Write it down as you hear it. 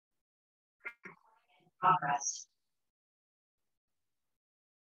There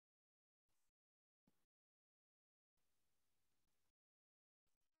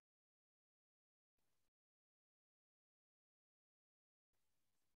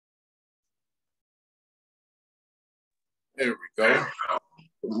we go.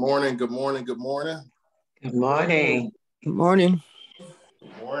 Good morning, good morning, good morning. Good morning. Good morning.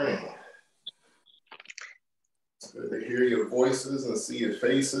 Good morning. It's good to hear your voices and see your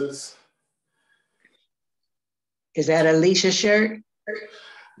faces. Is that Alicia's shirt?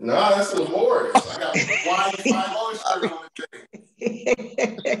 No, that's Lamore's. I got my shirt on today.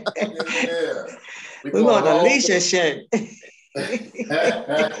 Yeah. We want Alicia's shirt.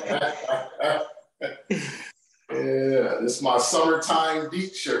 Yeah, this is my summertime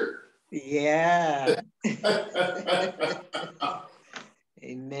beach shirt. Yeah.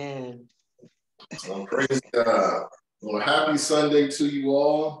 Amen. Well, praise God. Well, happy Sunday to you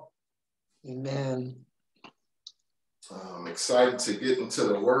all. Amen. I'm excited to get into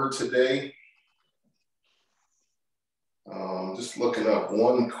the word today. Just looking up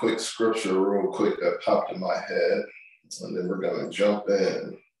one quick scripture real quick that popped in my head, and then we're going to jump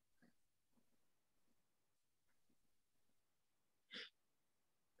in.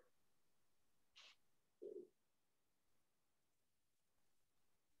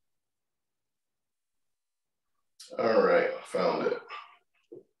 All right, I found it.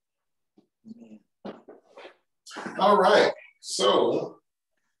 All right, so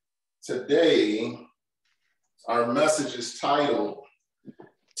today our message is titled,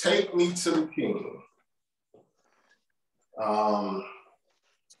 Take Me to the King.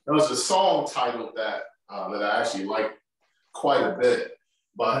 There was a song titled that I actually like quite a bit,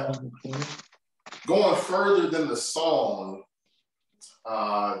 but going further than the song,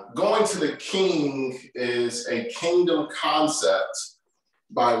 going to the King is a kingdom concept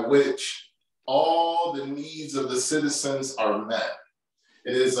by which all the needs of the citizens are met.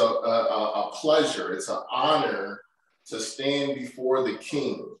 It is a pleasure, it's an honor to stand before the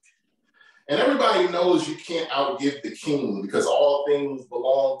King. And everybody knows you can't outgive the King because all things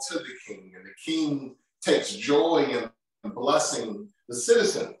belong to the King, and the King takes joy in blessing the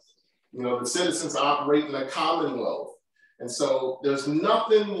citizens. You know, the citizens operate in a commonwealth. And so there's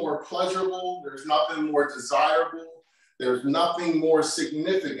nothing more pleasurable, there's nothing more desirable, there's nothing more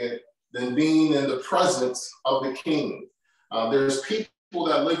significant than being in the presence of the King. There's people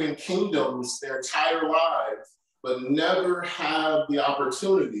that live in kingdoms their entire lives, but never have the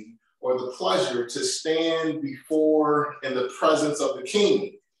opportunity or the pleasure to stand before in the presence of the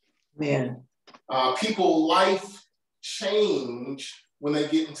King. Man. People's life change when they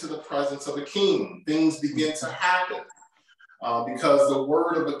get into the presence of a King. Things begin to happen because the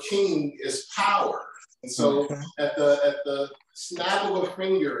word of a king is power. And so at the snap of a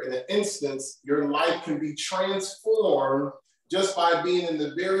finger, in an instance, your life can be transformed just by being in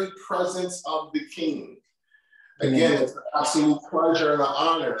the very presence of the King. Again, it's an absolute pleasure and an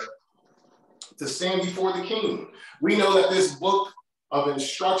honor to stand before the King. We know that this book of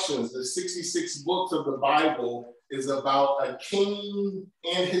instructions, the 66 books of the Bible, is about a king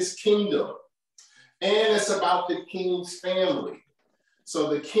and his kingdom. And it's about the king's family. So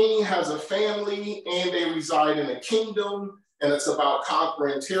the king has a family and they reside in a kingdom, and it's about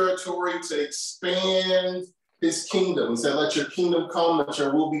conquering territory to expand his kingdom. He said, let your kingdom come, let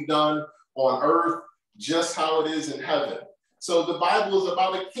your will be done on earth, just how it is in heaven. So the Bible is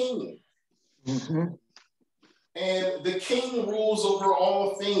about a king. Mm-hmm. And the king rules over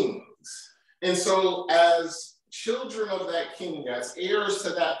all things. And so as children of that king, as heirs to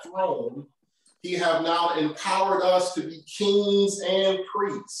that throne, he have now empowered us to be kings and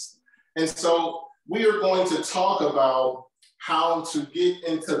priests. And so we are going to talk about how to get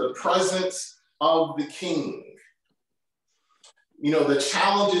into the presence of the King. You know, the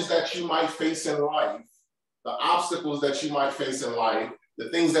challenges that you might face in life, the obstacles that you might face in life, the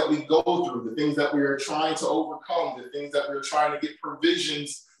things that we go through, the things that we are trying to overcome, the things that we're trying to get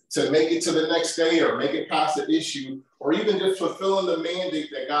provisions to make it to the next day or make it past the issue, or even just fulfilling the mandate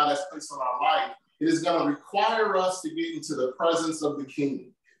that God has placed on our life, it is going to require us to get into the presence of the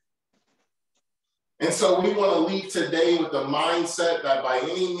King. And so we want to leave today with the mindset that by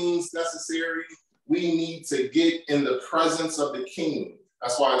any means necessary, we need to get in the presence of the King.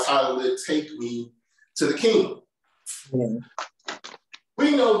 That's why I titled it, Take Me to the King. Yeah.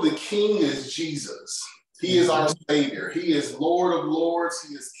 We know the King is Jesus. He is our Savior. He is Lord of Lords.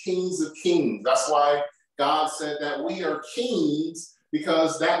 He is Kings of Kings. That's why God said that we are kings,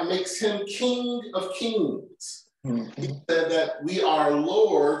 because that makes him King of Kings. Mm-hmm. He said that we are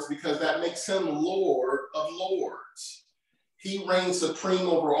lords because that makes him Lord of Lords. He reigns supreme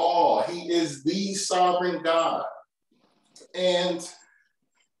over all. He is the sovereign God. And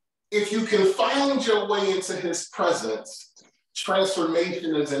if you can find your way into his presence,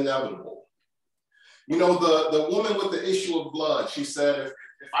 transformation is inevitable. You know, the woman with the issue of blood, she said,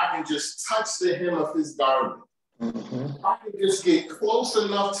 if I can just touch the hem of his garment, if I can just get close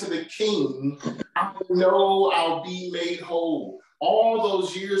enough to the king, I know I'll be made whole. All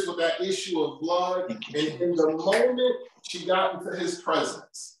those years with that issue of blood, and in the moment she got into his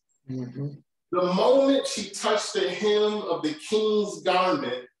presence, the moment she touched the hem of the king's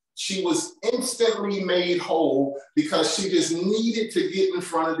garment, she was instantly made whole because she just needed to get in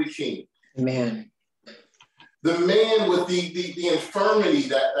front of the king. Amen. The man with the infirmity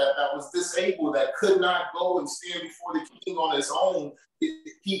that was disabled, that could not go and stand before the king on his own,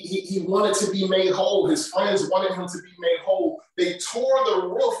 he wanted to be made whole. His friends wanted him to be made whole. They tore the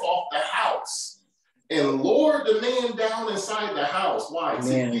roof off the house and lowered the man down inside the house. Why?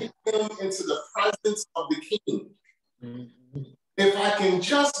 Amen. To get him into the presence of the king. If I can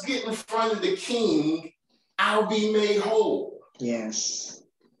just get in front of the king, I'll be made whole. Yes.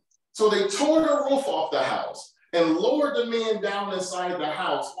 So they tore the roof off the house and lowered the man down inside the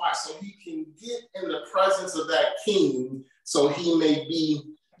house. Why? So he can get in the presence of that king, so he may be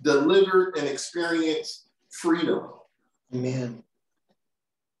delivered and experience freedom. Amen.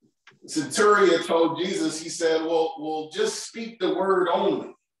 Centurion told Jesus, he said, well, just speak the word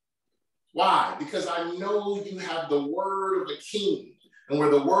only. Why? Because I know you have the word of a king. And where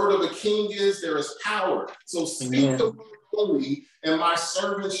the word of a king is, there is power. So speak the word only, and my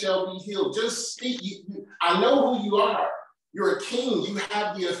servant shall be healed. Just speak. I know who you are. You're a king. You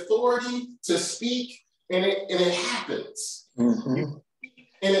have the authority to speak, and it happens.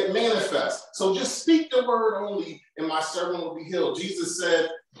 And it manifests. So just speak the word only, and my servant will be healed. Jesus said,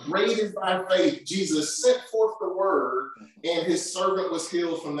 great is thy faith. Jesus sent forth the word, and his servant was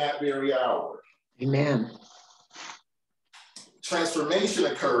healed from that very hour. Amen. Transformation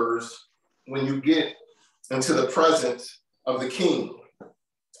occurs when you get into the presence of the king.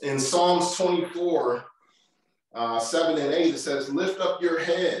 In Psalms 24, 7 and 8, it says, lift up your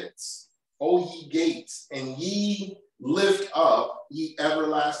heads, O ye gates, and ye lift up, ye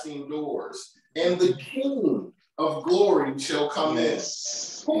everlasting doors, and the King of glory shall come in.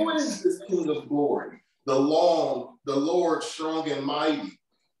 Who is this King of glory? The Lord strong and mighty,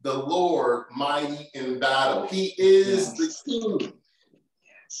 the Lord mighty in battle. He is the King.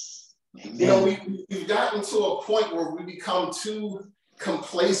 You know, we've gotten to a point where we become too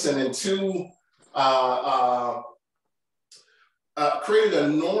complacent and too created a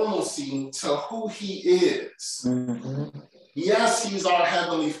normalcy to who he is. Yes, he's our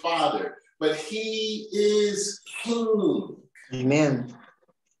Heavenly Father, but he is King. Amen.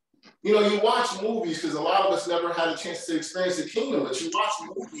 You know, you watch movies, because a lot of us never had a chance to experience the kingdom, but you watch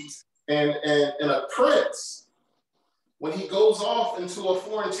movies and a prince, when he goes off into a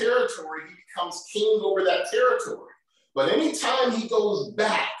foreign territory, he becomes king over that territory. But anytime he goes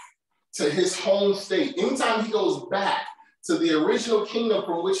back to his home state, anytime he goes back to the original kingdom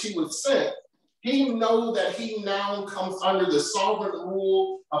from which he was sent, he knows that he now comes under the sovereign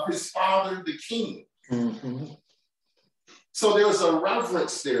rule of his father, the king. So there's a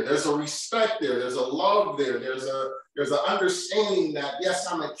reverence there, there's a respect there, there's a love there, there's an understanding that, yes,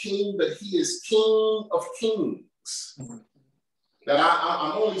 I'm a king, but he is King of kings. That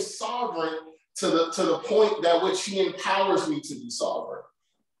I'm only sovereign to the point that which he empowers me to be sovereign.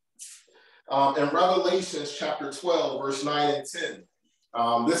 In Revelation chapter 12, verse 9 and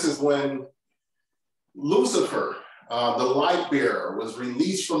 10, this is when Lucifer, the light bearer, was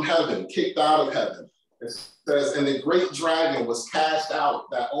released from heaven, kicked out of heaven. It says, and the great dragon was cast out,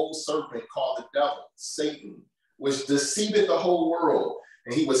 that old serpent called the devil, Satan, which deceived the whole world.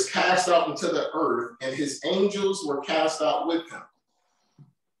 And he was cast out into the earth, and his angels were cast out with him.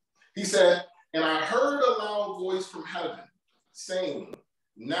 He said, and I heard a loud voice from heaven saying,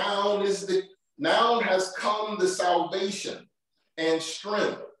 now has come the salvation and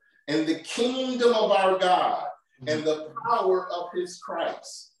strength and the kingdom of our God and the power of his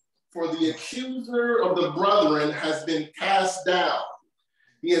Christ. For the accuser of the brethren has been cast down.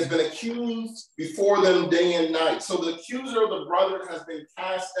 He has been accused before them day and night. So the accuser of the brethren has been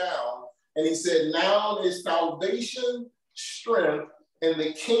cast down. And he said, now is salvation, strength, and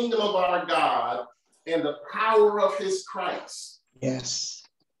the kingdom of our God and the power of his Christ. Yes.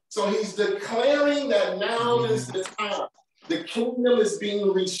 So he's declaring that now is the time. The kingdom is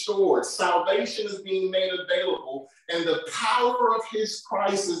being restored. Salvation is being made available. And the power of his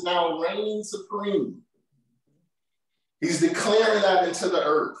Christ is now reigning supreme. He's declaring that into the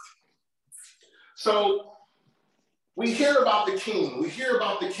earth. So We hear about the king, we hear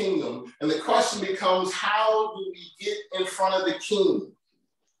about the kingdom, and the question becomes, how do we get in front of the king?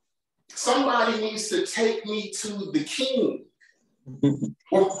 Somebody needs to take me to the king.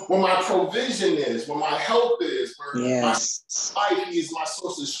 Where my provision is, where my help is, where yes. my life, he is my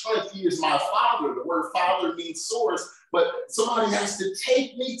source of strength, he is my father. The word father means source, but somebody has to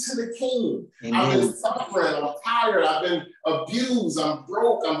take me to the king. Amen. I've been suffering, I'm tired, I've been abused, I'm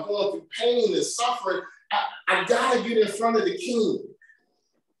broke, I'm going through pain and suffering. I gotta get in front of the king.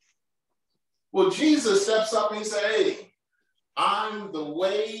 Well, Jesus steps up and he said, hey, I'm the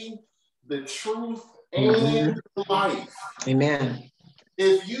way, the truth, and the life. Amen.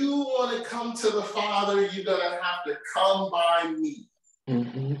 If you want to come to the Father, you're going to have to come by me.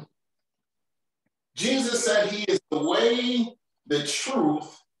 Mm-hmm. Jesus said he is the way, the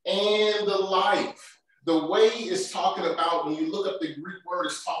truth, and the life. The way is talking about, when you look up the Greek word,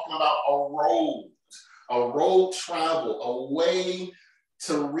 it's talking about a road travel, a way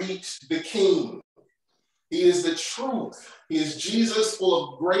to reach the King. He is the truth. He is Jesus,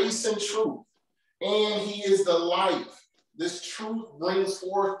 full of grace and truth. And he is the life. This truth brings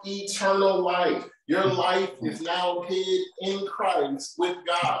forth eternal life. Your life is now hid in Christ with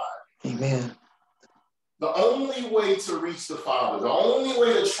God. Amen. The only way to reach the Father, the only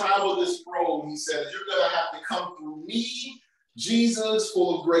way to travel this road, he says, you're going to have to come through me, Jesus,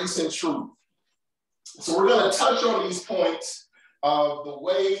 full of grace and truth. So we're going to touch on these points of the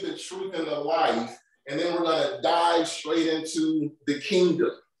way, the truth, and the life, and then we're going to dive straight into the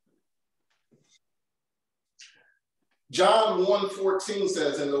kingdom. John 1:14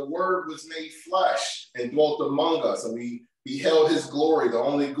 says, and the word was made flesh and dwelt among us, and we beheld his glory, the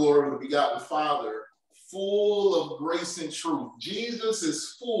only glory of the begotten Father, full of grace and truth. Jesus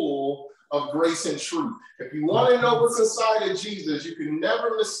is full of grace and truth. If you want to know what's inside of Jesus, you can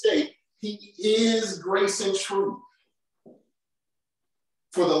never mistake, he is grace and truth.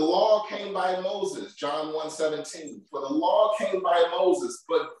 For the law came by Moses, John 1:17. For the law came by Moses,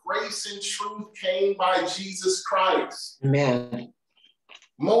 but grace and truth came by Jesus Christ. Amen.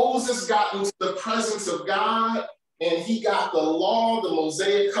 Moses got into the presence of God, and he got the law, the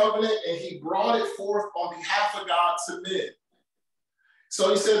Mosaic covenant, and he brought it forth on behalf of God to men. So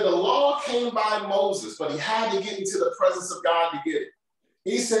he said the law came by Moses, but he had to get into the presence of God to get it.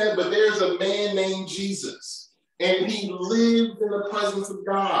 He said, but there's a man named Jesus. And he lived in the presence of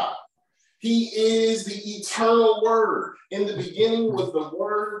God. He is the eternal word. In the beginning was the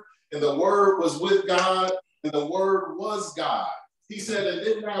word, and the word was with God, and the word was God. He said, and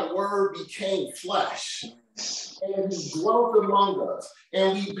then that word became flesh, and he dwelt among us,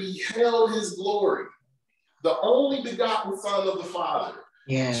 and we beheld his glory, the only begotten Son of the Father.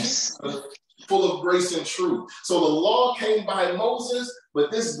 Yes. Jesus, full of grace and truth. So the law came by Moses,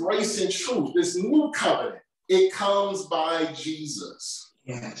 but this grace and truth, this new covenant, it comes by Jesus.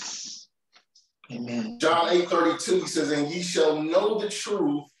 Yes. Amen. John 8:32, he says, and ye shall know the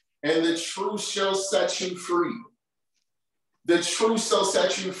truth, and the truth shall set you free. The truth shall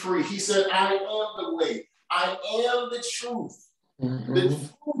set you free. He said, I am the way. I am the truth. Mm-hmm. The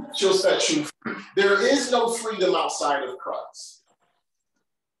truth shall set you free. There is no freedom outside of Christ.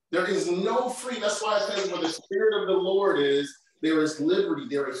 There is no freedom. That's why I say where the Spirit of the Lord is, there is liberty,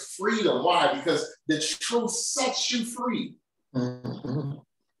 there is freedom. Why? Because the truth sets you free. Mm-hmm.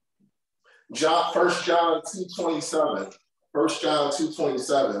 1 John 2:27. 1 John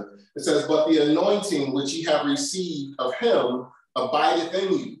 2:27. It says, but the anointing which ye have received of him abideth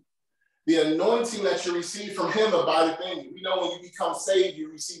in you. The anointing that you receive from him abideth in you. We know when you become saved, you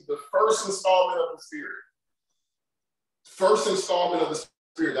receive the first installment of the Spirit. First installment of the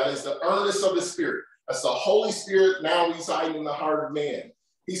Spirit. That is the earnest of the Spirit. That's the Holy Spirit now residing in the heart of man.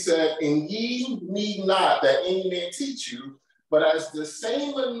 He said, and ye need not that any man teach you, but as the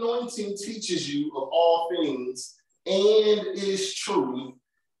same anointing teaches you of all things, and is truth,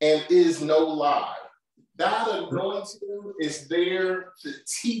 and is no lie. That anointing is there to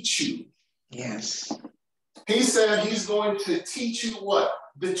teach you. Yes. He said he's going to teach you what?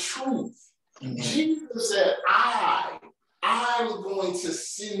 The truth. Amen. Jesus said, I'm going to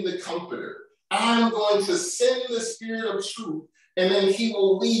send the Comforter. I'm going to send the Spirit of truth, and then he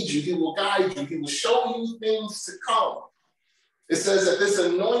will lead you. He will guide you. He will show you things to come. It says that this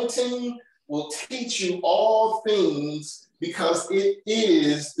anointing will teach you all things because it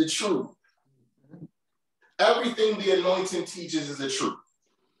is the truth. Everything the anointing teaches is the truth.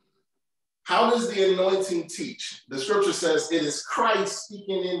 How does the anointing teach? The scripture says it is Christ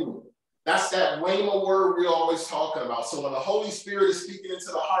speaking in me. That's that rhema word we're always talking about. So when the Holy Spirit is speaking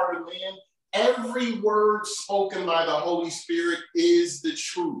into the heart of man, every word spoken by the Holy Spirit is the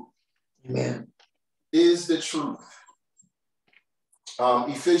truth. Amen. Is the truth.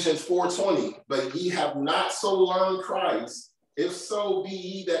 Ephesians 4:20, but ye have not so learned Christ, if so be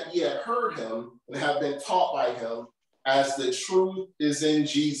ye that ye have heard him and have been taught by him, as the truth is in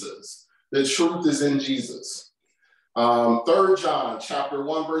Jesus. The truth is in Jesus. 3 John chapter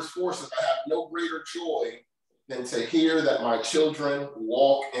 1 verse 4 says, I have no greater joy than to hear that my children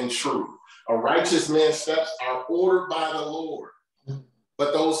walk in truth. A righteous man's steps are ordered by the Lord.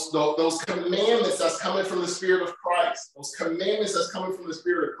 But those commandments that's coming from the Spirit of Christ, those commandments that's coming from the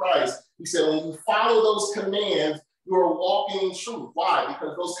Spirit of Christ, he said, when you follow those commands, you are walking in truth. Why?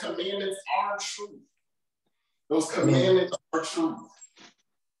 Because those commandments are truth. Those commandments are truth.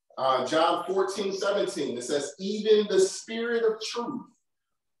 John 14:17, it says, even the Spirit of truth,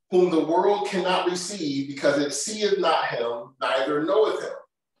 whom the world cannot receive, because it seeth not him, neither knoweth him.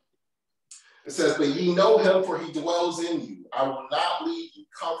 It says, but ye know him, for he dwells in you. I will not leave you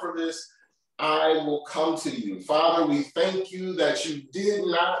comfortless. I will come to you. Father, we thank you that you did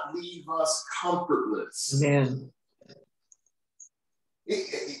not leave us comfortless. Amen.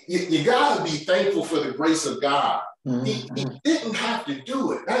 You got to be thankful for the grace of God. Mm-hmm. He didn't have to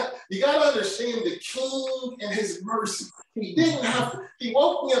do it. You got to understand the King and his mercy. He didn't have to. He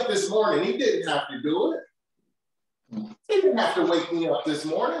woke me up this morning. He didn't have to do it. He didn't have to wake me up this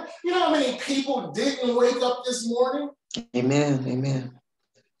morning. You know how many people didn't wake up this morning? Amen. Amen.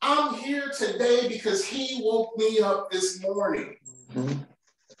 I'm here today because he woke me up this morning. Mm-hmm.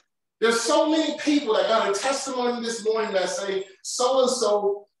 There's so many people that got a testimony this morning that say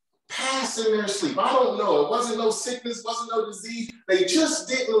so-and-so passed in their sleep. I don't know. It wasn't no sickness, wasn't no disease. They just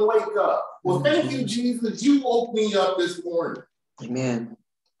didn't wake up. Well, thank you, Jesus. You woke me up this morning. Amen.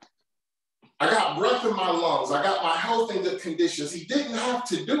 I got breath in my lungs. I got my health in good conditions. He didn't have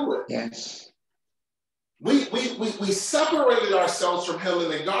to do it. Yes. We separated ourselves from him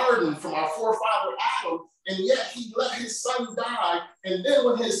in the garden, from our forefather Adam, and yet he let his son die. And then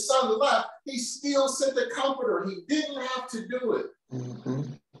when his son left, he still sent the comforter. He didn't have to do it. Mm-hmm.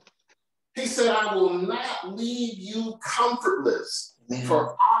 He said, I will not leave you comfortless, Amen.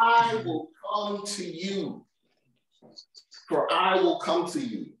 for I will come to you. For I will come to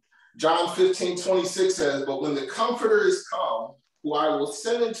you. John 15:26 says, but when the comforter is come, who I will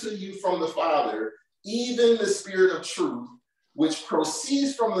send unto you from the Father, even the Spirit of truth, which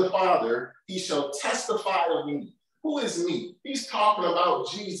proceeds from the Father, he shall testify of me. Who is me? He's talking about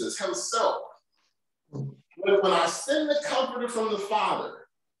Jesus himself. When I send the comforter from the Father,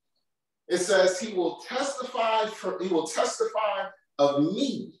 it says he will testify of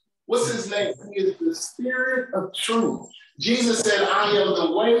me. What's his name? He is the Spirit of truth. Jesus said, I am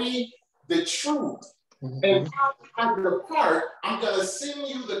the way, the truth. And after I depart, I'm going to send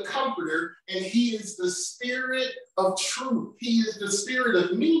you the comforter, and he is the Spirit of truth. He is the Spirit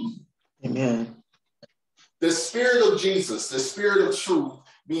of me. Amen. The Spirit of Jesus, the Spirit of truth,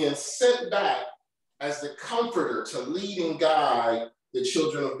 being sent back as the comforter to lead and guide the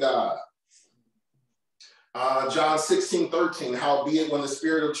children of God. John 16:13, howbeit when the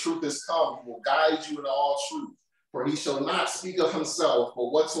Spirit of truth is come, he will guide you in all truth. For he shall not speak of himself,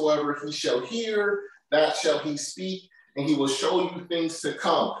 but whatsoever he shall hear, that shall he speak, and he will show you things to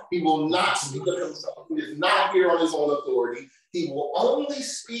come. He will not speak of himself. He is not here on his own authority. He will only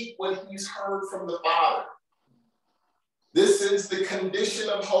speak what he's heard from the Father. This is the condition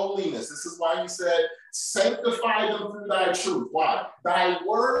of holiness. This is why he said, sanctify them through thy truth. Why? Thy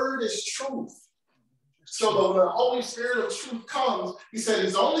word is truth. So that when the Holy Spirit of truth comes, he said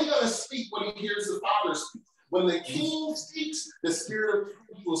he's only going to speak when he hears the Father speak. When the King speaks, the Spirit of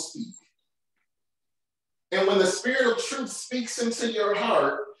truth will speak. And when the Spirit of truth speaks into your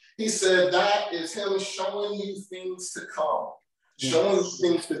heart, he said that is him showing you things to come. Showing you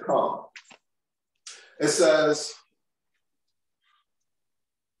things to come. It says,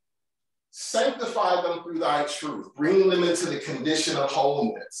 sanctify them through thy truth, bringing them into the condition of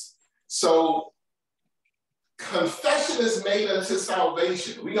holiness. So confession is made unto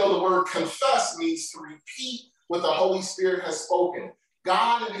salvation. We know the word confess means to repeat what the Holy Spirit has spoken.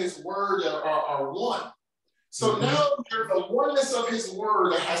 God and his word are one. So now there's a oneness of his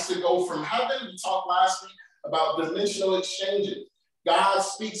word that has to go from heaven. We talked last week about dimensional exchanges. God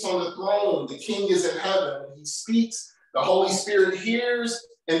speaks on the throne. The King is in heaven. He speaks. The Holy Spirit hears,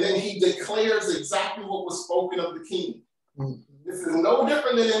 and then he declares exactly what was spoken of the King. This is no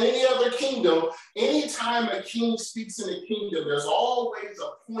different than in any other kingdom. Anytime a king speaks in a kingdom, there's always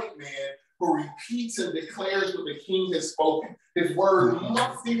a point man who repeats and declares what the king has spoken. His word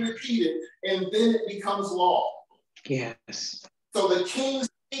must be repeated, and then it becomes law. Yes. So the king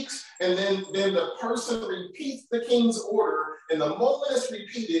speaks, and then the person repeats the king's order, and the moment it's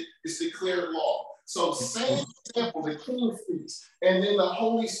repeated, it's declared law. So same example, the king speaks, and then the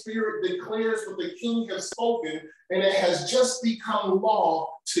Holy Spirit declares what the king has spoken, and it has just become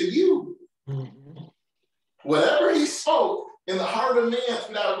law to you. Mm-hmm. Whatever he spoke in the heart of man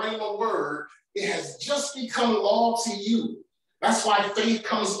through that rhema word, it has just become law to you. That's why faith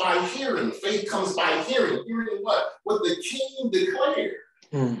comes by hearing. Faith comes by hearing. Hearing what? What the king declared.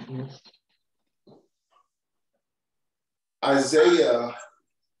 Mm-hmm. Isaiah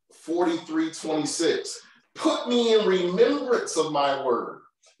 43:26. Put me in remembrance of my word.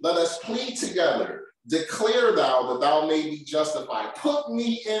 Let us plead together. Declare thou that thou may be justified. Put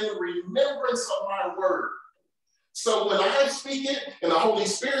me in remembrance of my word. So when I speak it and the Holy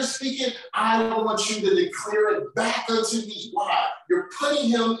Spirit speak it, I want you to declare it back unto me. Why? You're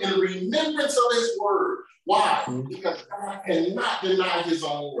putting him in remembrance of his word. Why? Because God cannot deny his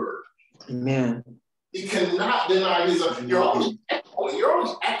own word. Amen. He cannot deny his own. You're only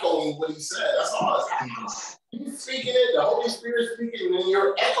echoing what he said. That's all that's happening. He's speaking it, the Holy Spirit speaking, and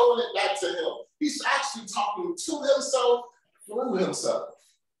you're echoing it back to him. He's actually talking to himself through himself.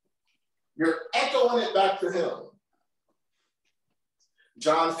 You're echoing it back to him.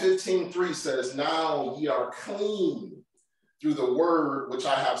 John 15:3 says, now ye are clean through the word which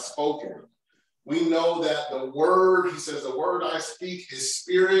I have spoken. We know that the word, he says, the word I speak is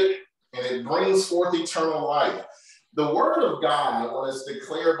spirit, and it brings forth eternal life. The word of God, when it's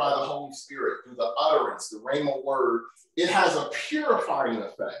declared by the Holy Spirit through the utterance, the rhema word, it has a purifying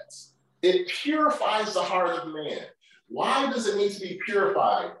effect. It purifies the heart of man. Why does it need to be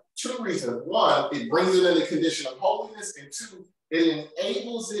purified? Two reasons. One, it brings it in a condition of holiness, and two, it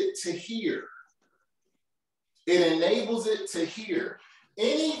enables it to hear. It enables it to hear.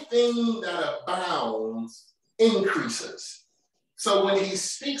 Anything that abounds increases. So when he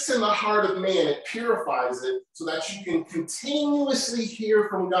speaks in the heart of man, it purifies it so that you can continuously hear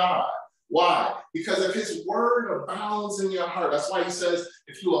from God. Why? Because if his word abounds in your heart, that's why he says,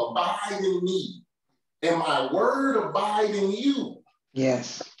 if you abide in me and my word abide in you.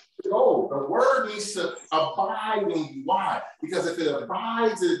 Yes. No, the word needs to abide in you. Why? Because if it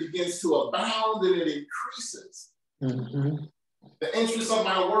abides, it begins to abound and it increases. Mm-hmm. The interest of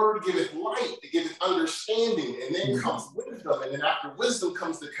my word giveth light, it giveth understanding, and then comes wisdom. And then after wisdom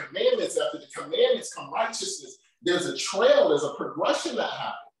comes the commandments. After the commandments come righteousness. There's a trail, there's a progression that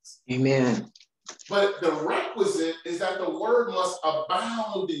happens. Amen. But the requisite is that the word must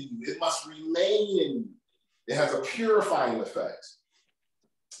abound in you. It must remain in you. It has a purifying effect.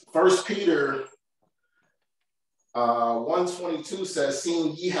 1 Peter 1:22 says,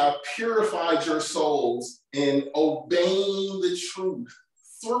 seeing ye have purified your souls in obeying the truth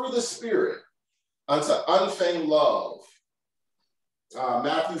through the Spirit unto unfeigned love.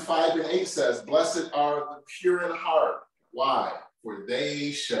 Matthew 5:8 says, blessed are the pure in heart. Why? For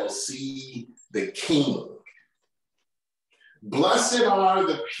they shall see the King. Blessed are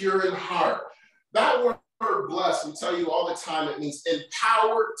the pure in heart. That word blessed, we tell you all the time, it means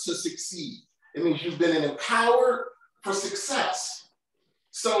empowered to succeed. It means you've been empowered for success.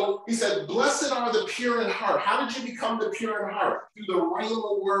 So he said, blessed are the pure in heart. How did you become the pure in heart? Through the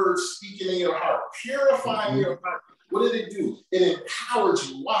rhema word speaking in your heart, purifying your heart. What did it do? It empowered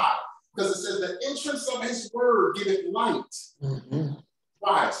you. Why? Because it says the entrance of his word giveth light. Mm-hmm.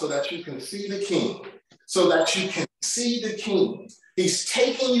 Why? So that you can see the King. So that you can see the King. He's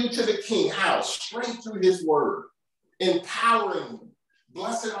taking you to the King. How? Straight through his word, empowering you.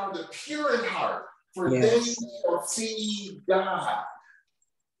 Blessed are the pure in heart, for they shall see God.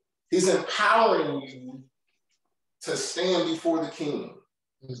 He's empowering you to stand before the King.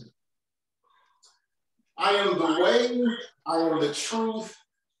 I am the way, I am the truth,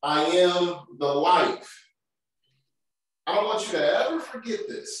 I am the life. I don't want you to ever forget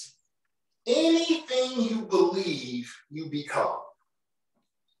this. Anything you believe, you become.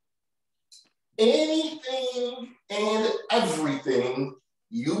 Anything and everything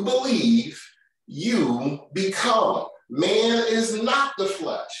you believe, you become. Man is not the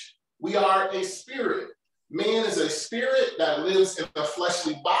flesh. We are a spirit. Man is a spirit that lives in a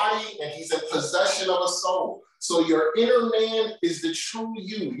fleshly body, and he's in possession of a soul. So your inner man is the true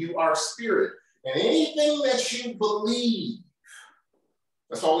you. You are spirit. And anything that you believe,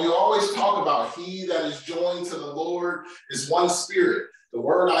 that's why we always talk about he that is joined to the Lord is one spirit. The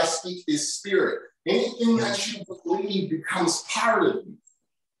word I speak is spirit. Anything that you believe becomes part of you.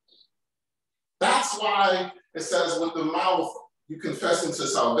 That's why it says with the mouth you confess into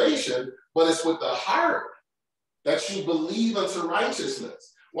salvation, but it's with the heart that you believe unto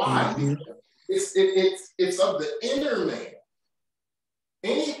righteousness. Why? Mm-hmm. It's of the inner man.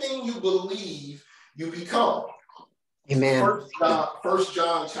 Anything you believe, you become. Amen. First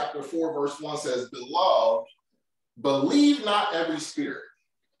John chapter 4, verse 1 says, beloved, believe not every spirit.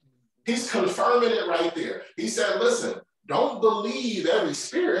 He's confirming it right there. He said, listen, don't believe every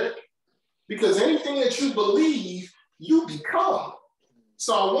spirit, because anything that you believe, you become.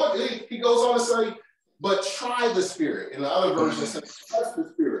 So he goes on to say, but try the spirit. In the other version, it says, test the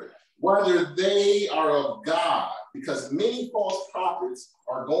spirit, whether they are of God, because many false prophets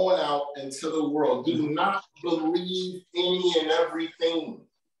are going out into the world. Do not believe any and everything.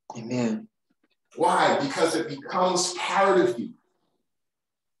 Amen. Why? Because it becomes part of you.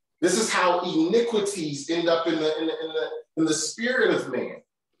 This is how iniquities end up in the spirit of man.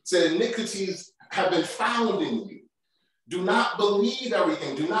 So iniquities have been found in you. Do not believe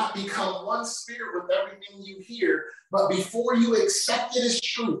everything. Do not become one spirit with everything you hear. But before you accept it as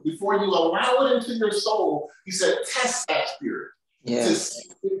truth, before you allow it into your soul, he said, test that spirit. Yes.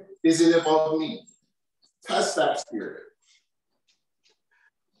 Is it of me? Test that spirit.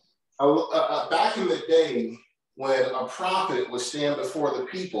 Back in the day, when a prophet would stand before the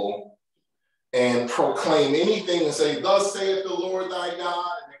people and proclaim anything and say, thus saith the Lord thy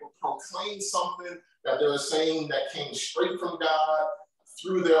God, and they would proclaim something that they were saying that came straight from God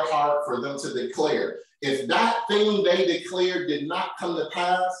through their heart for them to declare. If that thing they declared did not come to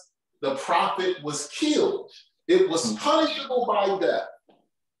pass, the prophet was killed. It was punishable by death.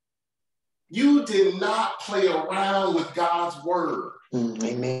 You did not play around with God's word.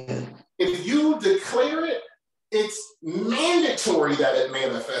 Amen. If you declare it, it's mandatory that it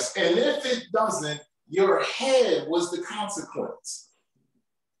manifests. And if it doesn't, your head was the consequence.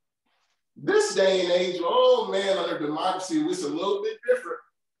 This day and age, oh man, under democracy, it's a little bit different.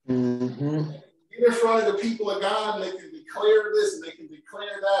 Mm-hmm. Get in front of the people of God and they can declare this and they can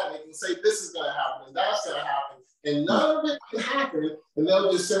declare that and they can say this is going to happen and that's going to happen. And none of it can happen. And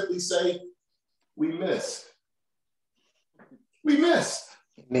they'll just simply say, we missed. We missed.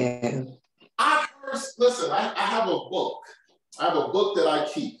 Amen. Listen, I have a book. I have a book that I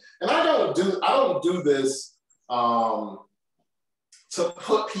keep. And I don't do this to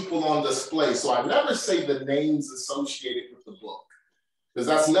put people on display. So I never say the names associated with the book, because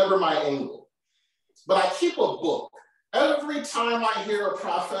that's never my angle. But I keep a book. Every time I hear a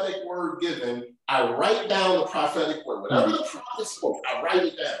prophetic word given, I write down the prophetic word. Whatever the prophet spoke, I write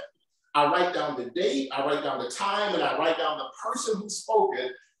it down. I write down the date, I write down the time, and I write down the person who spoke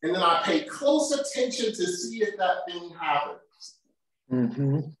it. And then I pay close attention to see if that thing happens.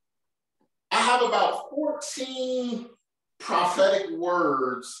 Mm-hmm. I have about 14 prophetic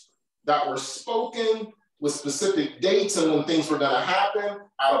words that were spoken with specific dates and when things were going to happen.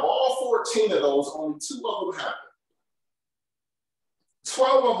 Out of all 14 of those, only 2 of them happened.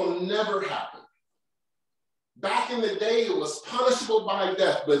 12 of them never happened. Back in the day, it was punishable by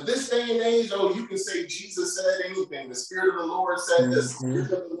death. But this day and age, you can say Jesus said anything. The Spirit of the Lord said this. The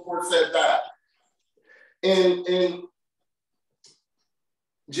Spirit of the Lord said that. In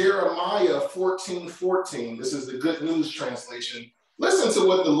Jeremiah 14:14, this is the Good News translation. Listen to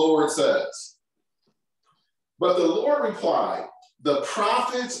what the Lord says. But the Lord replied, the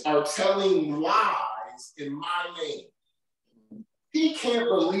prophets are telling lies in my name. He can't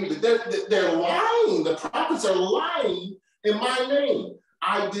believe it. They're lying. The prophets are lying in my name.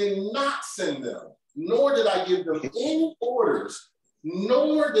 I did not send them, nor did I give them any orders,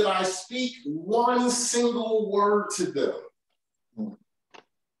 nor did I speak one single word to them.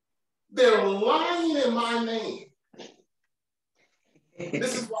 They're lying in my name.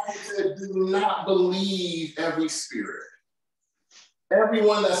 This is why he said, do not believe every spirit.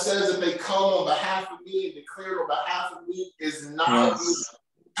 Everyone that says that they come on behalf of me and declare on behalf of me is not of me.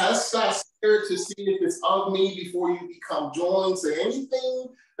 Test that spirit to see if it's of me before you become joined to anything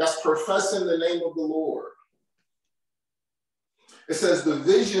that's professing the name of the Lord. It says the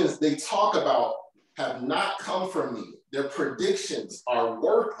visions they talk about have not come from me. Their predictions are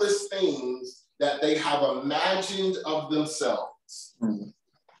worthless things that they have imagined of themselves.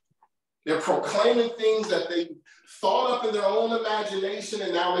 They're proclaiming things that they thought up in their own imagination,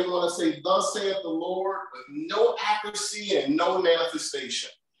 and now they want to say, thus saith the Lord, with no accuracy and no manifestation.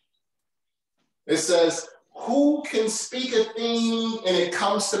 It says, who can speak a thing and it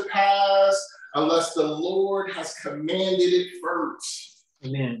comes to pass unless the Lord has commanded it first?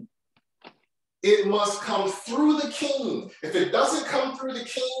 Amen. It must come through the king. If it doesn't come through the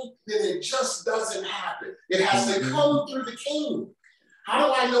king, then it just doesn't happen. It has to come through the king. How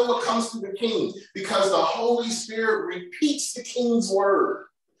do I know what comes through the king? Because the Holy Spirit repeats the king's word.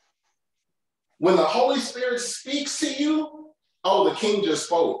 When the Holy Spirit speaks to you, the king just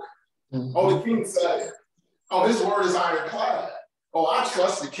spoke. The king said it. His word is ironclad. Oh, I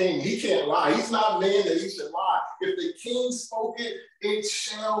trust the king. He can't lie. He's not man that he should lie. If the king spoke it, it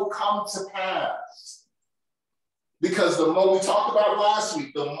shall come to pass. Because the moment we talked about last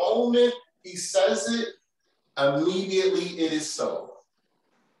week, the moment he says it, immediately it is so.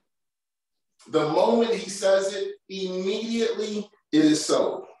 The moment he says it, immediately it is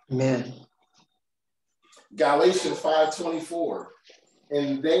so. Amen. Galatians 5:24.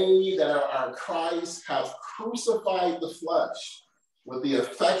 And they that are Christ have crucified the flesh with the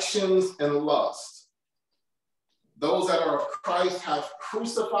affections and lust. Those that are of Christ have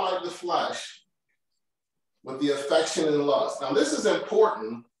crucified the flesh with the affection and lust. Now, this is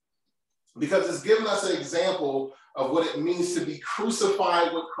important because it's giving us an example of what it means to be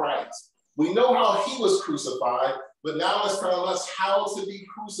crucified with Christ. We know how he was crucified, but now it's telling us how to be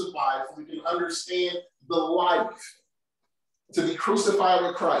crucified so we can understand the life. To be crucified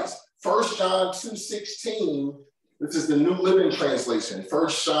with Christ. 1 John 2:16, this is the New Living Translation. 1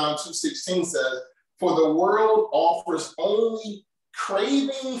 John 2:16 says, for the world offers only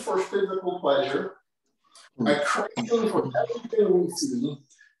craving for physical pleasure, a craving for everything we see,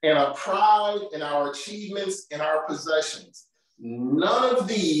 and a pride in our achievements and our possessions. None of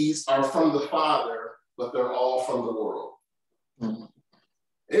these are from the Father, but they're all from the world.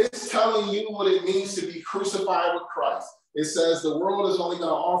 It's telling you what it means to be crucified with Christ. It says the world is only going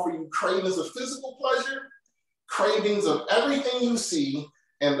to offer you cravings of physical pleasure, cravings of everything you see,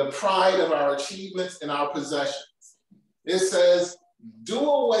 and the pride of our achievements and our possessions. It says, do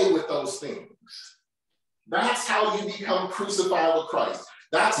away with those things. That's how you become crucified with Christ.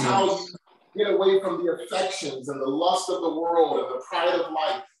 That's how you get away from the affections and the lust of the world and the pride of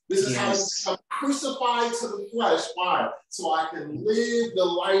life. This is how you become crucified to the flesh. Why? So I can live the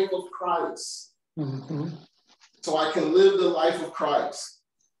life of Christ. So I can live the life of Christ.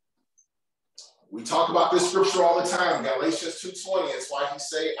 We talk about this scripture all the time, Galatians 2:20. It's why he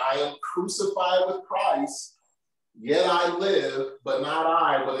say, I am crucified with Christ, yet I live, but not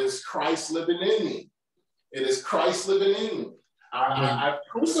I, but it's Christ living in me. It is Christ living in me. I've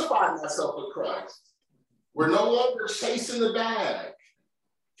crucified myself with Christ. We're no longer chasing the bag.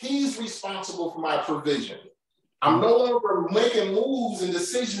 He's responsible for my provision. I'm no longer making moves and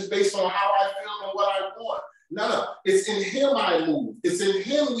decisions based on how I feel and what I want. No. It's in him I move. It's in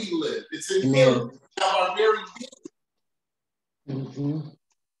him we live. It's in him we have our very being.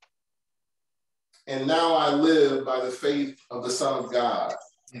 And now I live by the faith of the Son of God.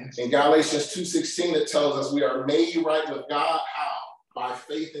 In Galatians 2:16, it tells us we are made right with God. How? By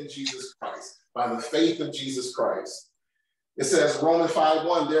faith in Jesus Christ. By the faith of Jesus Christ. It says, Romans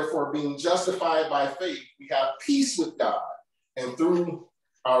 5:1, therefore being justified by faith, we have peace with God and through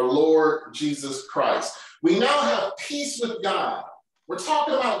our Lord Jesus Christ. We now have peace with God. We're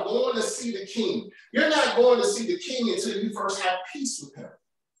talking about going to see the King. You're not going to see the King until you first have peace with him.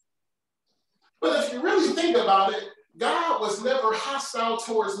 But if you really think about it, God was never hostile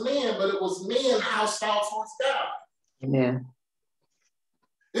towards man, but it was man hostile towards God. Amen.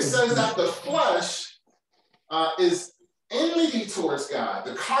 It says that the flesh is enmity towards God.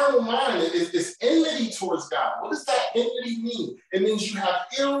 The carnal mind is enmity towards God. What does that enmity mean? It means you have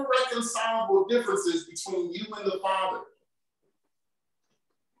irreconcilable differences between you and the Father.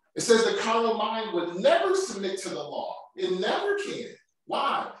 It says the carnal mind would never submit to the law. It never can.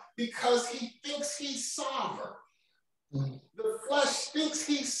 Why? Because he thinks he's sovereign. The flesh thinks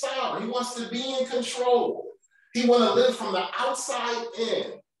he's sovereign. He wants to be in control. He wants to live from the outside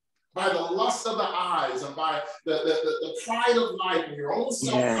in. By the lust of the eyes and by the pride of life and your own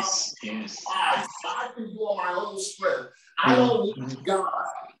self-confidence. Yes. I can do on my own strength. I don't need God.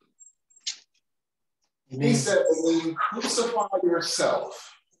 He said, when you crucify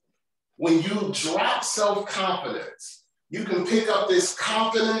yourself, when you drop self-confidence, you can pick up this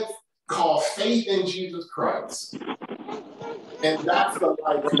confidence called faith in Jesus Christ. And that's the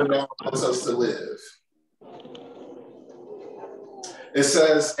life he now wants us to live. It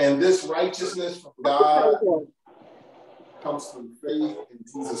says, and this righteousness from God comes through faith in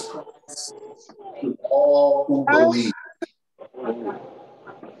Jesus Christ to all who believe.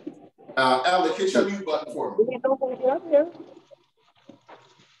 Alec, hit your mute button for me.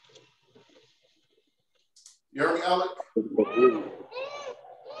 You heard me, Alec?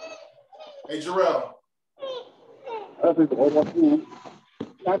 Hey, Jarrell. Let me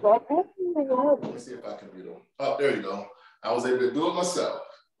see if I can read them. Oh, there you go. I was able to do it myself.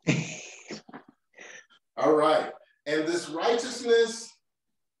 All right. And this righteousness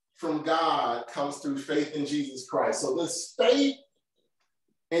from God comes through faith in Jesus Christ. So this faith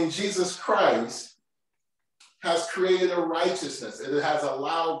in Jesus Christ has created a righteousness. It has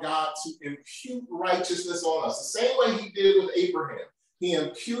allowed God to impute righteousness on us. The same way he did with Abraham. He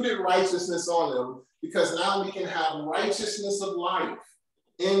imputed righteousness on him because now we can have righteousness of life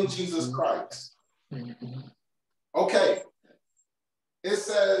in Jesus Christ. Okay. It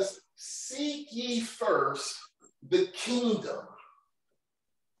says, seek ye first the kingdom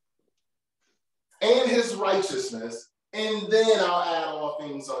and his righteousness, and then I'll add all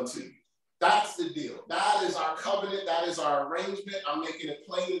things unto you. That's the deal. That is our covenant. That is our arrangement. I'm making it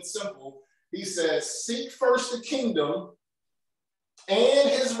plain and simple. He says, seek first the kingdom and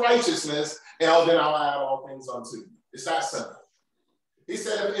his righteousness, and then I'll add all things unto you. It's that simple. He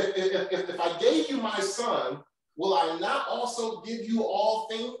said, if I gave you my son, will I not also give you all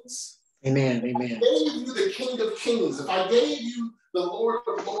things? Amen. If I gave you the King of Kings, if I gave you the Lord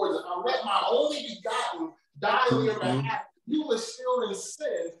of Lords, if I let my only begotten die on your behalf, you were still in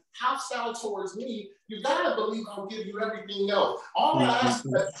sin, hostile towards me, you gotta believe I'll give you everything else. All I ask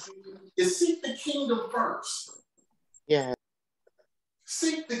is seek the kingdom first. Yeah.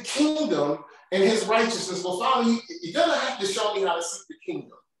 Seek the kingdom and his righteousness. Well, Father, you're gonna have to show me how to seek the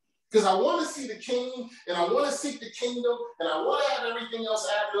kingdom. Because I want to see the king, and I want to seek the kingdom, and I want to have everything else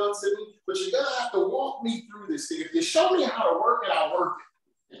added unto me, but you're going to have to walk me through this thing. If you show me how to work it, I'll work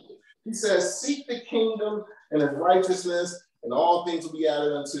it. He says, seek the kingdom and his righteousness, and all things will be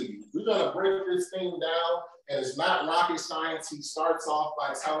added unto you. We're going to break this thing down, and it's not rocket science. He starts off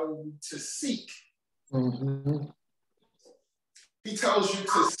by telling you to seek. He tells you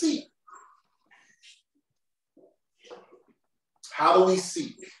to seek. How do we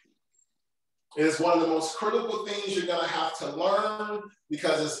seek? It is one of the most critical things you're going to have to learn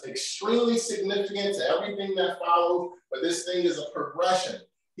because it's extremely significant to everything that follows, but this thing is a progression.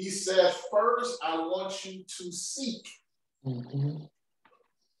 He said, first, I want you to seek. The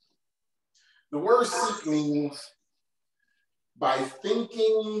word seek means by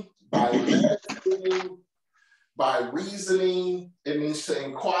thinking, by meditating, by reasoning. It means to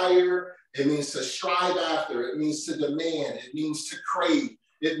inquire. It means to strive after. It means to demand. It means to crave.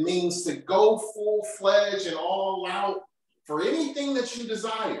 It means to go full-fledged and all out for anything that you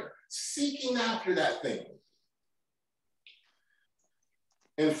desire, seeking after that thing.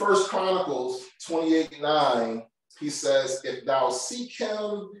 In 1 Chronicles 28:9, he says, if thou seek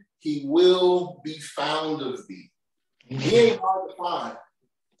him, he will be found of thee. He ain't hard to find.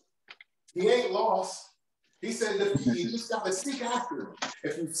 He ain't lost. He said that you just got to seek after him.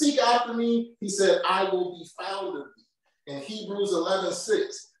 If you seek after me, he said, I will be found of thee. In Hebrews 11:6,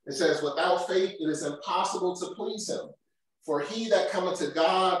 it says, without faith, it is impossible to please him. For he that cometh to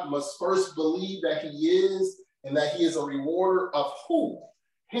God must first believe that he is, and that he is a rewarder of who?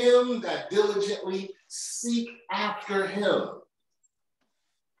 Him that diligently seek after him.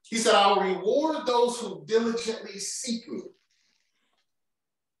 He said, I'll reward those who diligently seek me.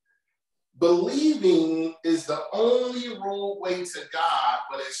 Believing is the only roadway to God,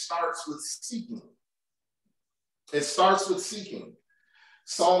 but it starts with seeking. It starts with seeking.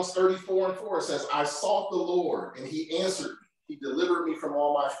 Psalms 34:4 says, I sought the Lord, and he answered me. He delivered me from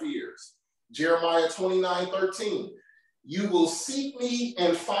all my fears. Jeremiah 29:13, you will seek me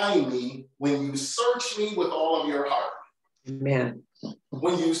and find me when you search me with all of your heart. Amen.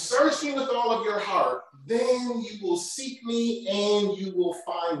 When you search me with all of your heart, then you will seek me and you will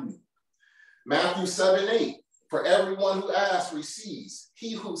find me. Matthew 7:8, for everyone who asks receives.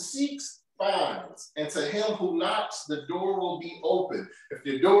 He who seeks finds, and to him who knocks, the door will be open. If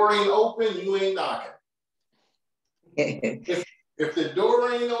the door ain't open, you ain't knocking. If the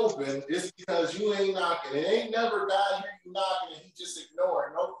door ain't open, it's because you ain't knocking. It ain't never God hear you knocking and he just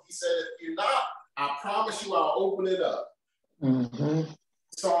ignoring. Nope. He said, if you're not, I promise you I'll open it up.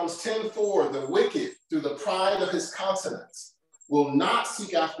 Psalms 10:4, the wicked, through the pride of his countenance, will not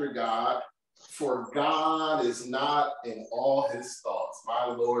seek after God, for God is not in all his thoughts. My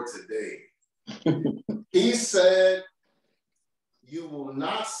Lord, today. He said, you will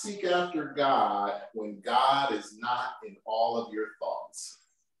not seek after God when God is not in all of your thoughts.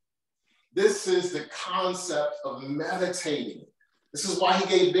 This is the concept of meditating. This is why he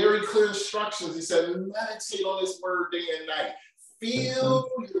gave very clear instructions. He said, meditate on this word day and night. Fill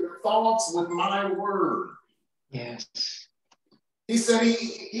your thoughts with my word. Yes. He said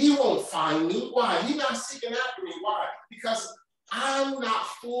he won't find me. Why? He's not seeking after me. Why? Because I'm not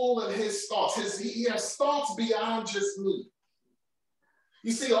full of his thoughts. He has thoughts beyond just me.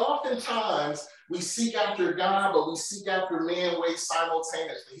 You see, oftentimes we seek after God, but we seek after man ways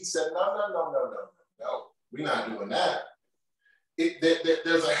simultaneously. He said, no, we're not doing that.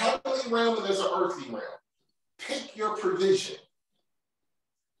 There's a heavenly realm and there's an earthly realm. Pick your provision.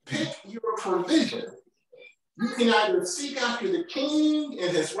 Pick your provision. You can either seek after the king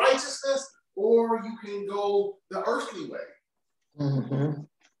and his righteousness, or you can go the earthly way. Mm-hmm.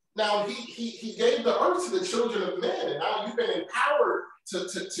 Now, he gave the earth to the children of men, and now you've been empowered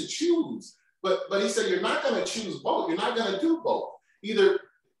to choose. But he said, you're not going to choose both. You're not going to do both. Either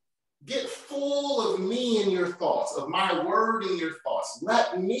get full of me in your thoughts, of my word in your thoughts.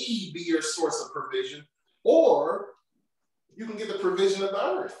 Let me be your source of provision, or you can get the provision of the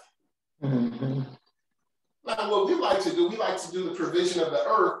earth. Mm-hmm. Now, what we like to do the provision of the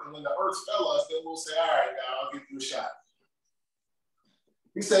earth, and when the earth fails us, then we'll say, all right, God, I'll give you a shot.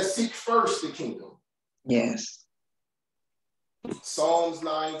 He says, seek first the kingdom. Yes. Psalms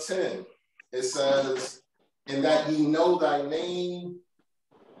 9:10, it says, and that ye know thy name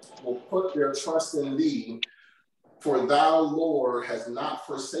will put their trust in thee, for thou, Lord, has not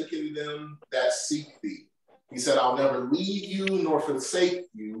forsaken them that seek thee. He said, I'll never leave you nor forsake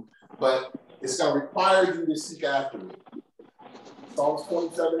you, but it's going to require you to seek after me. Psalms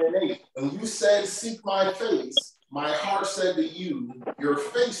 27:8, when you said, seek my face, my heart said to you, your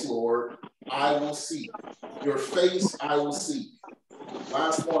face, Lord, I will seek. Your face I will seek.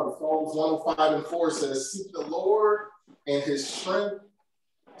 Last one, Psalms 105:4 says, seek the Lord and his strength,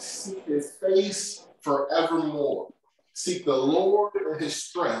 seek his face forevermore. Seek the Lord and his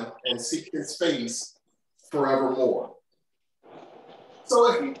strength, and seek his face forevermore.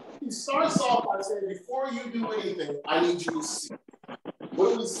 So he starts off by saying, before you do anything, I need you to seek.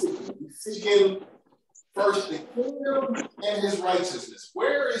 What are we seeking? We're seeking first the kingdom and his righteousness.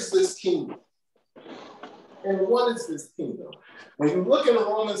 Where is this kingdom? And what is this kingdom? When you look in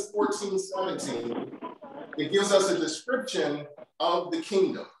Romans 14:17, it gives us a description of the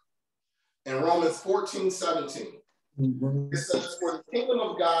kingdom. In Romans 14:17, it says, for the kingdom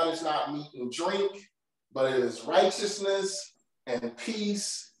of God is not meat and drink, but it is righteousness and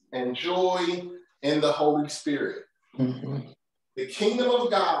peace and joy in the Holy Spirit. Mm-hmm. The kingdom of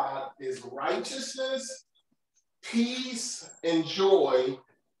God is righteousness, peace, and joy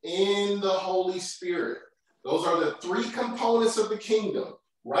in the Holy Spirit. Those are the three components of the kingdom: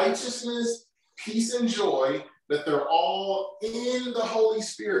 righteousness, peace, and joy, that they're all in the Holy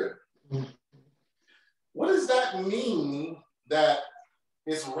Spirit. Mm-hmm. What does that mean, that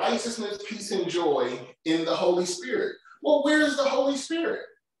it's righteousness, peace, and joy in the Holy Spirit? Well, where's the Holy Spirit?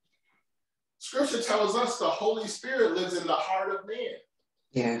 Scripture tells us the Holy Spirit lives in the heart of man.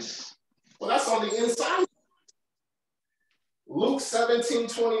 Yes. Well, that's on the inside. Luke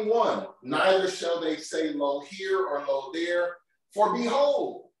 17:21, neither shall they say, lo here or lo there, for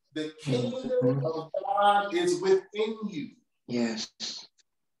behold, the kingdom of God is within you. Yes.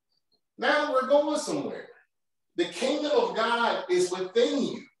 Now we're going somewhere. The kingdom of God is within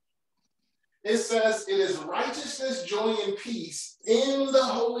you. It says it is righteousness, joy, and peace in the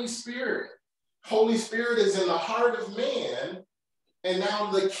Holy Spirit. Holy Spirit is in the heart of man, and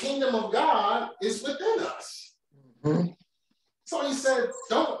now the kingdom of God is within us. Mm-hmm. So he said,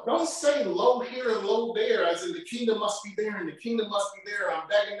 don't say lo here and lo there, as in the kingdom must be there and the kingdom must be there. I'm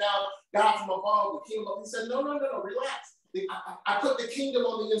begging now God from above, the kingdom. He said, no, relax. I put the kingdom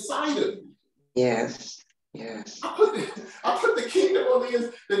on the inside of you. Yes. Yes. I put the kingdom on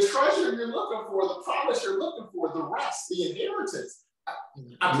the treasure you're looking for, the promise you're looking for, the rest, the inheritance.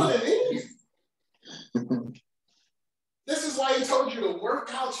 I put it in you. This is why he told you to work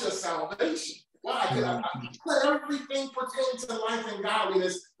out your salvation. Why? Because I put everything pertaining to life and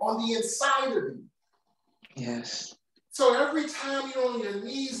godliness on the inside of you. Yes. So every time you're on your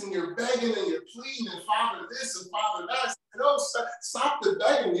knees and you're begging and you're pleading, and Father this and Father that, don't stop the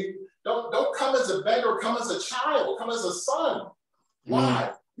begging. You don't come as a beggar, come as a child, come as a son.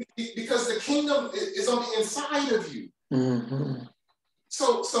 Why? Because the kingdom is on the inside of you. Mm-hmm.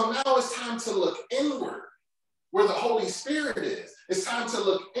 So now it's time to look inward, where the Holy Spirit is. It's time to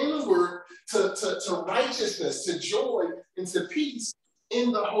look inward to righteousness, to joy, and to peace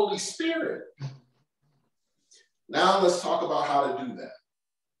in the Holy Spirit. Now let's talk about how to do that.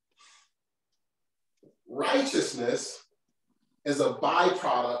 Righteousness is a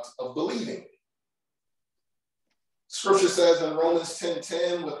byproduct of believing. Scripture says in Romans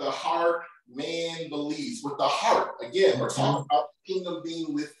 10:10, with the heart, man believes. With the heart, again, we're talking about the kingdom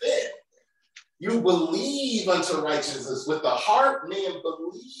being within. You believe unto righteousness. With the heart, man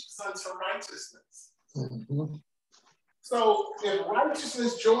believes unto righteousness. Mm-hmm. So if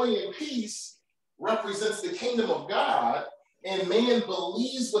righteousness, joy, and peace represents the kingdom of God, and man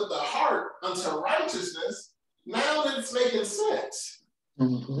believes with the heart unto righteousness, now that it's making sense.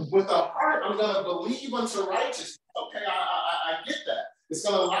 Mm-hmm. With the heart, I'm going to believe unto righteousness. Okay, I get that. It's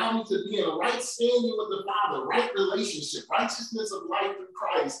going to allow me to be in right standing with the Father, right relationship, righteousness of life in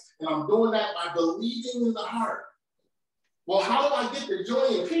Christ. And I'm doing that by believing in the heart. Well, how do I get the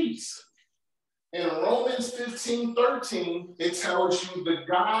joy and peace? In Romans 15:13, it tells you the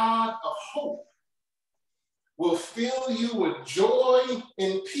God of hope will fill you with joy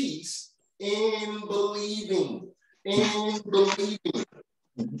and peace in believing. In believing.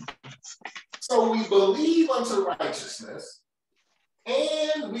 So we believe unto righteousness,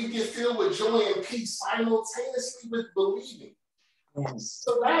 and we get filled with joy and peace simultaneously with believing. Yes.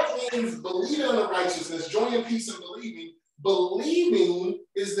 So that means believing unto righteousness, joy and peace in believing. Believing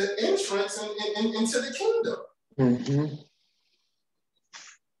is the entrance into the kingdom. Mm-hmm.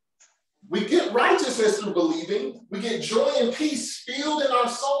 We get righteousness through believing. We get joy and peace filled in our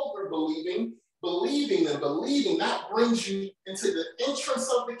soul through believing. Believing and believing, that brings you into the entrance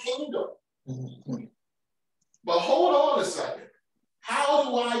of the kingdom. Mm-hmm. But hold on a second. How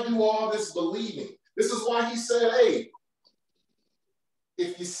do I do all this believing? This is why he said, hey,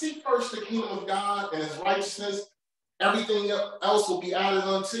 if you seek first the kingdom of God and his righteousness, everything else will be added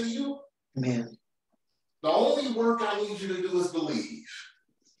unto you. Amen. The only work I need you to do is believe.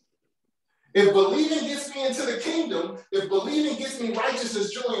 If believing gets me into the kingdom, if believing gets me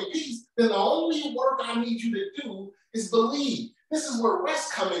righteousness, joy, and peace, then the only work I need you to do is believe. This is where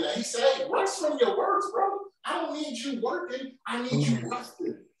rest comes in. He said, hey, rest from your works, bro. I don't need you working. I need you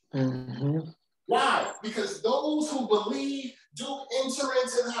resting. Mm-hmm. Why? Because those who believe do enter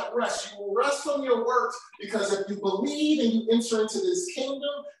into that rest. You will rest from your works because if you believe and you enter into this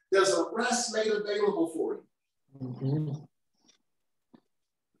kingdom, there's a rest made available for you. Mm-hmm.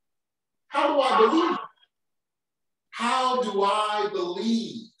 How do I believe? How do I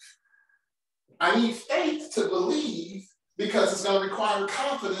believe? I need faith to believe because it's going to require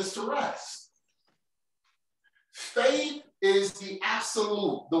confidence to rest. Faith is the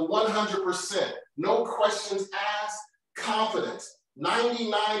absolute, the 100%, no questions asked, confidence.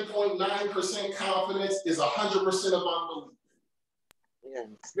 99.9% confidence is 100% of unbelief. Yes.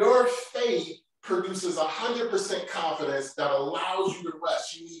 Your faith produces 100% confidence that allows you to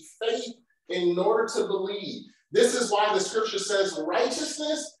rest. You need faith in order to believe. This is why the scripture says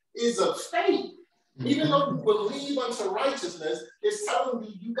righteousness is of faith. Mm-hmm. Even though you believe unto righteousness, it's telling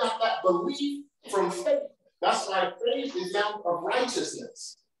you you got that belief from faith. That's why faith is now of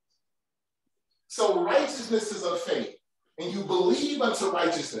righteousness. So righteousness is of faith. And you believe unto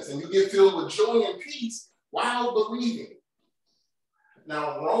righteousness and you get filled with joy and peace while believing.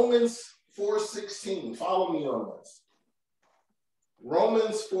 Now, Romans 4:16, follow me on this.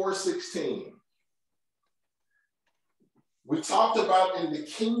 Romans 4:16. We talked about in the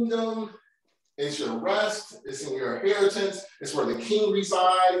kingdom is your rest, it's in your inheritance, it's where the king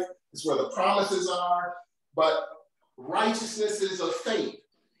resides, it's where the promises are, but righteousness is of faith.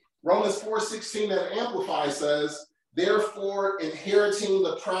 Romans 4:16 that Amplified says, therefore, inheriting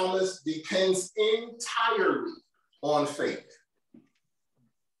the promise depends entirely on faith.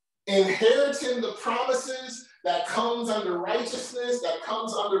 Inheriting the promises that comes under righteousness, that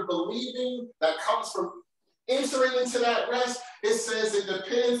comes under believing, that comes from entering into that rest, it says it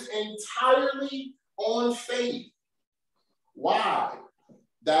depends entirely on faith. Why?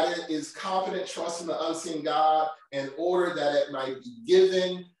 That it is confident trust in the unseen God in order that it might be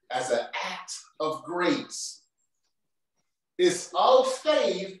given as an act of grace. It's of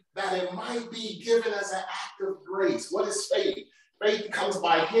faith that it might be given as an act of grace. What is faith? Faith comes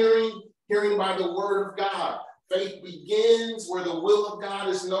by hearing, hearing by the word of God. Faith begins where the will of God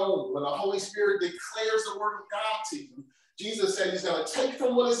is known. When the Holy Spirit declares the word of God to you, Jesus said he's going to take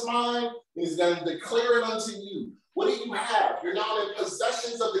from what is mine and he's going to declare it unto you. What do you have? You're now in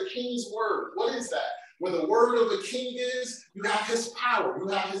possessions of the king's word. What is that? Where the word of the king is, you have his power, you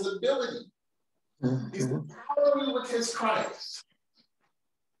have his ability. Mm-hmm. He's empowering you with his Christ.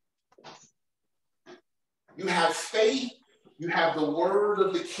 You have faith, you have the word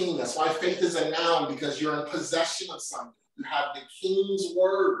of the king. That's why faith is a noun, because you're in possession of something. You have the king's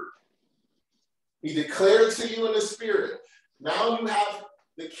word. He declared to you in the spirit. Now you have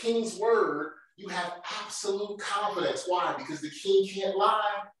the king's word. You have absolute confidence. Why? Because the king can't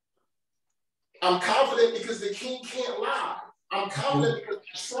lie. I'm confident because the king can't lie. I'm confident because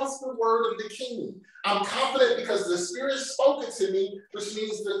I trust the word of the king. I'm confident because the spirit spoke it to me, which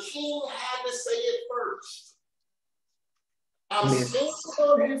means the king had to say it first. I'm standing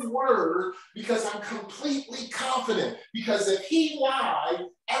on his word because I'm completely confident. Because if he lied,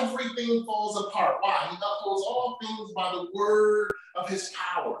 everything falls apart. Why? He upholds all things by the word of his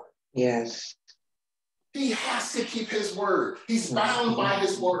power. Yes. He has to keep his word. He's bound by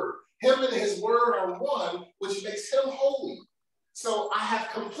his word. Him and his word are one, which makes him holy. So I have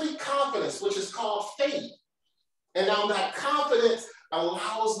complete confidence, which is called faith. And now that confidence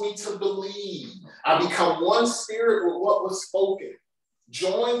allows me to believe. I become one spirit with what was spoken,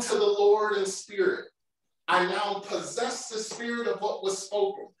 joined to the Lord in spirit. I now possess the spirit of what was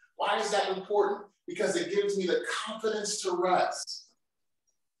spoken. Why is that important? Because it gives me the confidence to rest.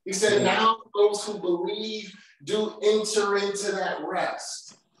 He said, now those who believe do enter into that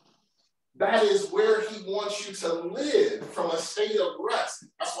rest. That is where he wants you to live, from a state of rest.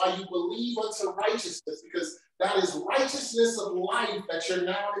 That's why you believe unto righteousness, because that is righteousness of life that you're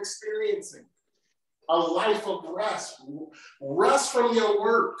now experiencing. A life of rest. Rest from your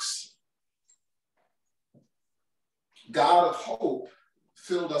works. God of hope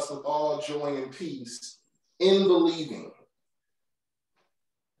filled us with all joy and peace in believing.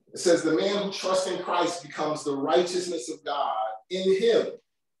 It says the man who trusts in Christ becomes the righteousness of God in him.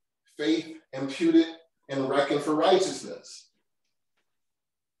 Faith imputed and reckoned for righteousness.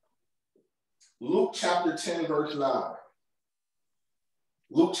 Luke chapter 10, verse 9.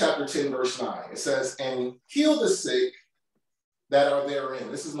 Luke chapter 10, verse 9. It says, and heal the sick that are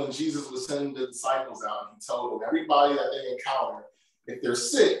therein. This is when Jesus was sending the disciples out, and he told them, everybody that they encounter, if they're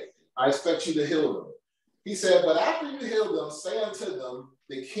sick, I expect you to heal them. He said, but after you heal them, say unto them,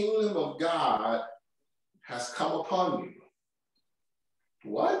 the kingdom of God has come upon you.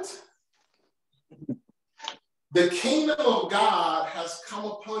 What? The kingdom of God has come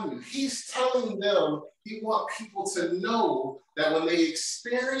upon you. He's telling them he wants people to know that when they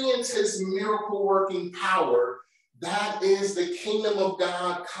experience his miracle working power, that is the kingdom of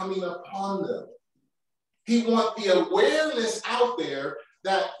God coming upon them. He wants the awareness out there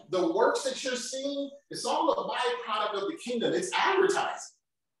that the works that you're seeing, it's all a byproduct of the kingdom. It's advertising.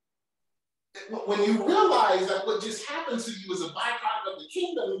 When you realize that what just happened to you is a byproduct of the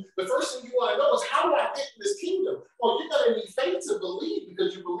kingdom, the first thing you want to know is, how do I get in this kingdom? Well, you're going to need faith to believe,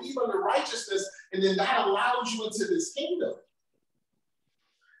 because you believe under righteousness, and then that allows you into this kingdom.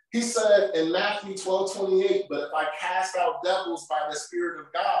 He said in Matthew 12:28, but if I cast out devils by the Spirit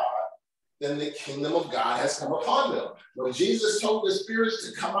of God, then the kingdom of God has come upon them. When Jesus told the spirits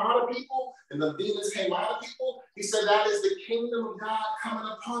to come out of people and the demons came out of people, he said that is the kingdom of God coming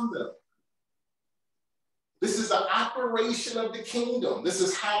upon them. This is the operation of the kingdom. This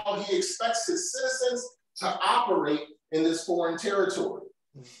is how he expects his citizens to operate in this foreign territory.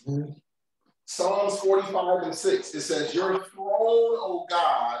 Mm-hmm. Psalms 45:6, it says, your throne, O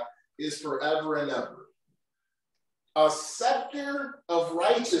God, is forever and ever. A scepter of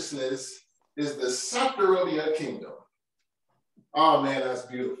righteousness is the scepter of your kingdom. Oh man, that's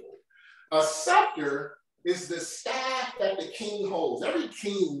beautiful. A scepter is the staff that the king holds. Every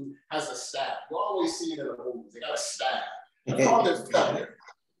king has a staff. You always see it in the movies. They got a staff. It's called their scepter.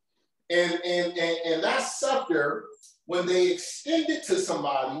 And that scepter, when they extend it to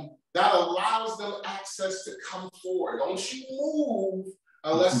somebody, that allows them access to come forward. Don't you move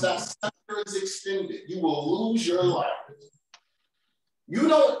unless that scepter is extended. You will lose your life. You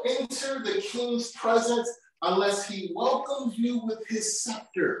don't enter the king's presence unless he welcomes you with his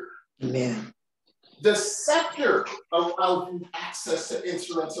scepter. Amen. The scepter allows you access to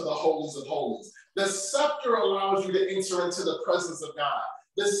enter into the holies of holies. The scepter allows you to enter into the presence of God.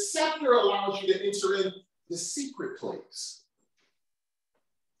 The scepter allows you to enter in the secret place.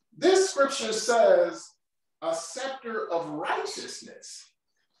 This scripture says a scepter of righteousness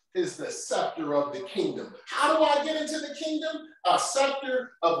is the scepter of the kingdom. How do I get into the kingdom? A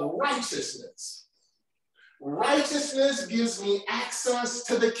scepter of righteousness. Righteousness gives me access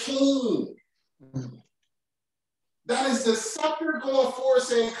to the king. That is the scepter going forward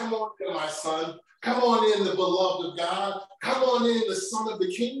saying, come on in, my son. Come on in, the beloved of God. Come on in, the son of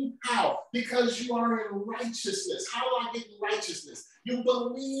the king. How? Because you are in righteousness. How do I get in righteousness? You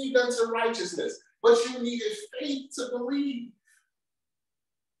believed unto righteousness, but you needed faith to believe.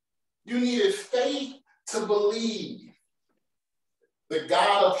 You needed faith to believe. The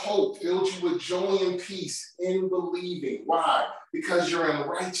God of hope filled you with joy and peace in believing. Why? Because you're in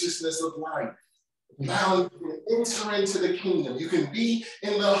righteousness of life. Now you can enter into the kingdom. You can be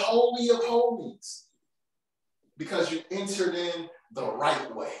in the holy of holies because you entered in the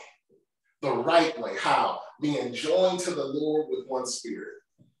right way. The right way. How? Being joined to the Lord with one spirit.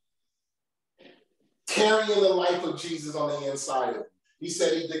 Carrying the life of Jesus on the inside of him. He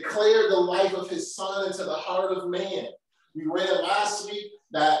said he declared the life of his son into the heart of man. We read last week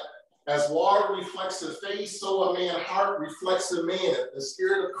that as water reflects the face, so a man's heart reflects the man. If the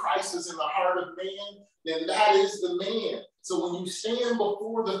spirit of Christ is in the heart of man, then that is the man. So when you stand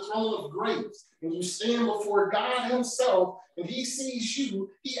before the throne of grace and you stand before God himself and he sees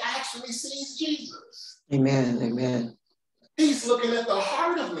you, he actually sees Jesus. Amen, amen. He's looking at the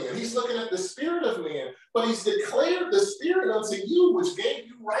heart of man. He's looking at the spirit of man. But he's declared the spirit unto you, which gave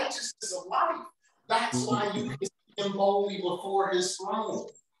you righteousness of life. That's why you can stand boldly before his throne.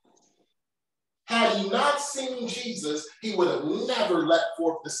 Had he not seen Jesus, he would have never let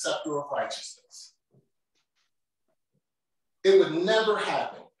forth the scepter of righteousness. It would never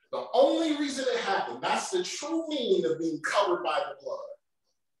happen. The only reason it happened, that's the true meaning of being covered by the blood.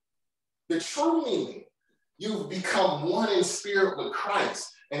 The true meaning, you've become one in spirit with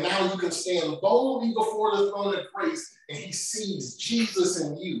Christ. And now you can stand boldly before the throne of grace, and he sees Jesus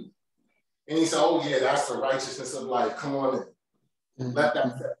in you. And he said, oh yeah, that's the righteousness of life. Come on in. Let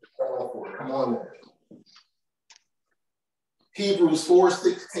that scepter go on for it. Come on in. Hebrews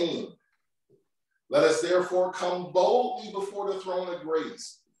 4:16. Let us therefore come boldly before the throne of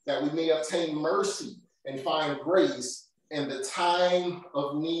grace, that we may obtain mercy and find grace in the time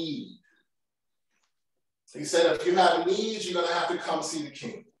of need. He said, if you have needs, you're going to have to come see the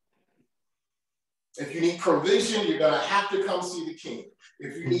king. If you need provision, you're going to have to come see the king.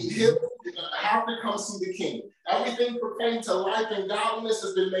 If you need healing, you're going to have to come see the king. Everything pertaining to life and godliness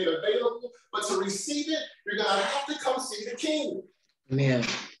has been made available, but to receive it, you're going to have to come see the king. Amen.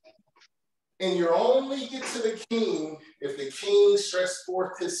 And you only get to the king if the king stretches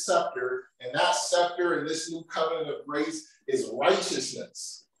forth his scepter, and that scepter in this new covenant of grace is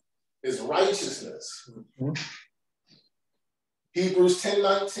righteousness. Is righteousness. Mm-hmm. Hebrews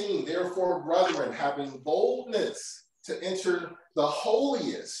 10:19, therefore, brethren, having boldness to enter the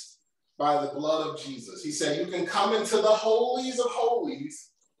holiest by the blood of Jesus. He said, you can come into the holies of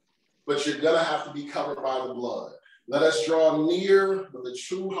holies, but you're going to have to be covered by the blood. Let us draw near with a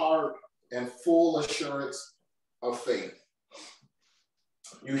true heart and full assurance of faith.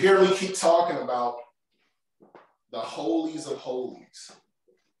 You hear me keep talking about the holies of holies.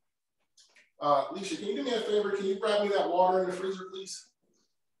 Alicia, can you do me a favor? Can you grab me that water in the freezer, please?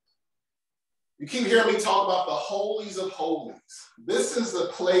 You keep hearing me talk about the holies of holies. This is the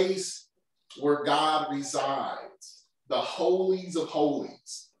place where God resides, the holies of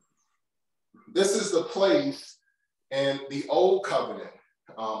holies. This is the place in the old covenant,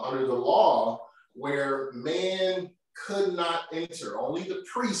 under the law, where man could not enter. Only the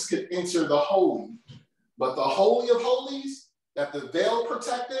priest could enter the holy. But the holy of holies that the veil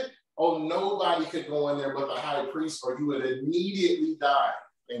protected, oh, nobody could go in there but the high priest, or you would immediately die.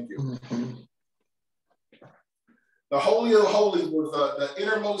 Thank you. Mm-hmm. The Holy of Holies was the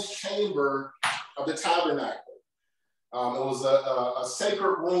innermost chamber of the tabernacle. It was a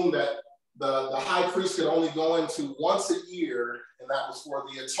sacred room that the high priest could only go into once a year, and that was for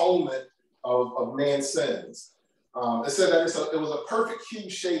the atonement of man's sins. It said that it was a perfect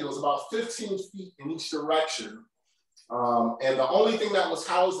cube shade. It was about 15 feet in each direction. And the only thing that was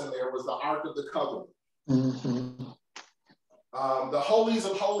housed in there was the Ark of the Covenant. Mm-hmm. The Holies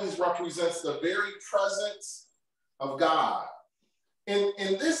of Holies represents the very presence of God. In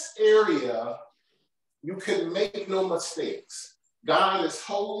this area, you can make no mistakes. God is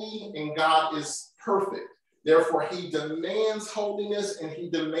holy and God is perfect. Therefore, he demands holiness and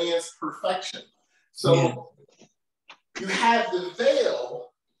he demands perfection. So you have the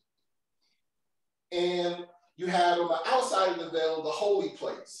veil, and you had on the outside of the veil the holy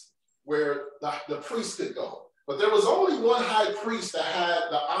place where the priest could go. But there was only one high priest that had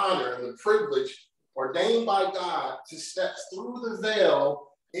the honor and the privilege ordained by God to step through the veil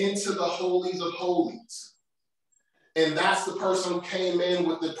into the holies of holies. And that's the person who came in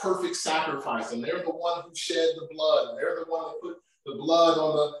with the perfect sacrifice. And they're the one who shed the blood. And they're the one that put the blood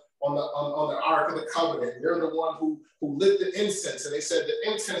on the Ark of the Covenant. And they're the one who lit the incense. And they said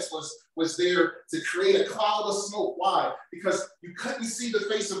the incense was there to create a cloud of smoke. Why? Because you couldn't see the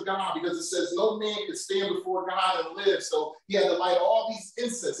face of God, because it says no man could stand before God and live. So he had to light all these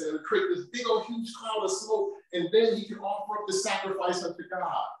incense, and it would create this big old huge cloud of smoke, and then he could offer up the sacrifice unto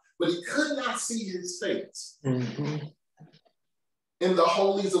God. But he could not see his face. Mm-hmm. In the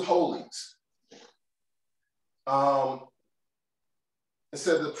holies of holies. It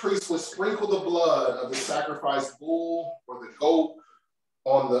said the priest would sprinkle the blood of the sacrificed bull or the goat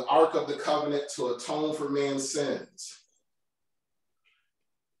on the Ark of the Covenant to atone for man's sins.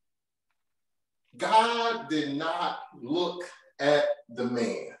 God did not look at the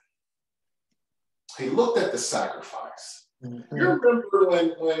man. He looked at the sacrifice. Mm-hmm. You remember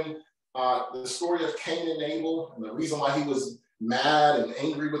when the story of Cain and Abel, and the reason why he was mad and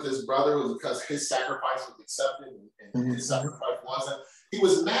angry with his brother was because his sacrifice was accepted and mm-hmm. his sacrifice wasn't. He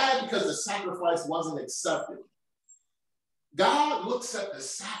was mad because the sacrifice wasn't accepted. God looks at the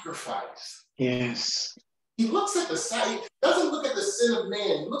sacrifice. Yes. He looks at the sacrifice. He doesn't look at the sin of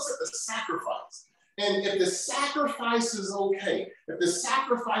man. He looks at the sacrifice. And if the sacrifice is okay, if the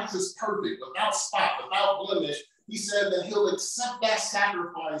sacrifice is perfect, without spot, without blemish, he said that he'll accept that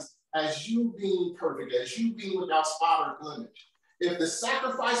sacrifice as you being perfect, as you being without spot or blemish. If the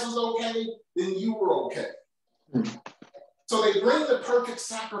sacrifice was okay, then you were okay. So they bring the perfect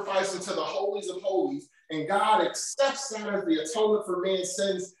sacrifice into the holies of holies, and God accepts that as the atonement for man's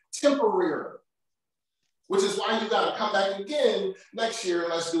sins temporarily, which is why you got to come back again next year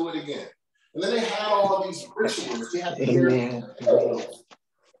and let's do it again. And then they had all these rituals. He had to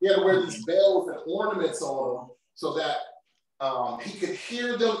wear these bells and ornaments on them so that he could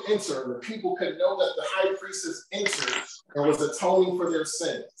hear them enter, and the people could know that the high priest has entered and was atoning for their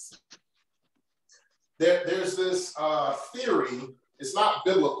sins. There's this theory, it's not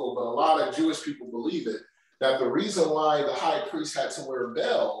biblical, but a lot of Jewish people believe it, that the reason why the high priest had to wear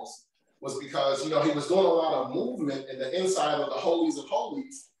bells was because, he was doing a lot of movement in the inside of the holies of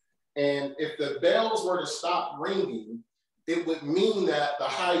holies. And if the bells were to stop ringing, it would mean that the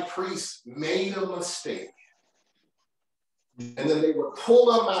high priest made a mistake. And then they would pull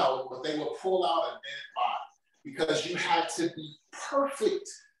them out, but they would pull out a dead body because you had to be perfect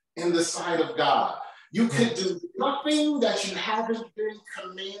in the sight of God. You could do nothing that you haven't been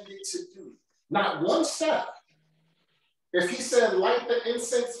commanded to do. Not one step. If he said light the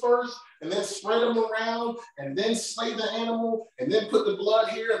incense first and then spread them around and then slay the animal and then put the blood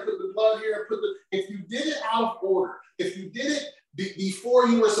here and put the blood here and if you did it out of order, if you did it before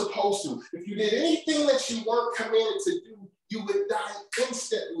you were supposed to, if you did anything that you weren't commanded to do, you would die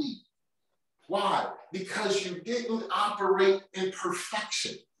instantly. Why? Because you didn't operate in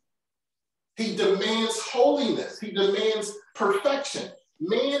perfection. He demands holiness. He demands perfection.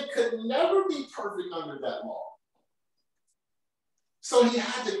 Man could never be perfect under that law. So he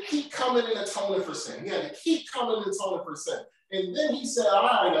had to keep coming and atoning for sin. He had to keep coming and atoning for sin. And then he said, all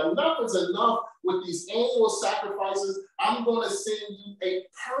right, enough is enough with these annual sacrifices. I'm going to send you a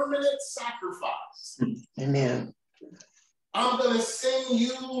permanent sacrifice. Amen. I'm going to send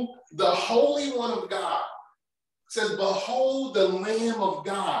you the Holy One of God. It says, behold the Lamb of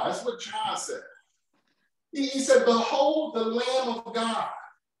God. That's what John said. He said, behold the Lamb of God.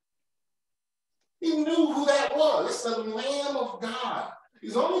 He knew who that was. It's the Lamb of God.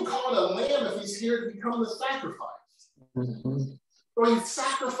 He's only called a lamb if he's here to become the sacrifice. So he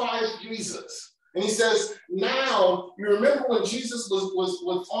sacrificed Jesus. And he says, now, you remember when Jesus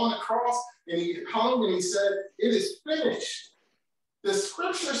was on the cross and he hung and he said, it is finished. The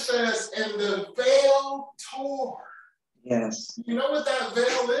scripture says, and the veil tore. Yes. You know what that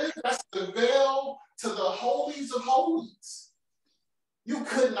veil is? That's the veil to the holies of holies. You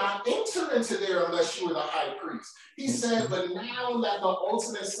could not enter into there unless you were the high priest. He said, but now that the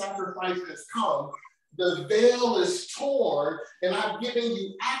ultimate sacrifice has come, the veil is torn, and I've given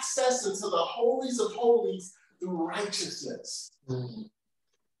you access into the holies of holies through righteousness.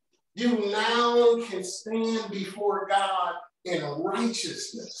 You now can stand before God in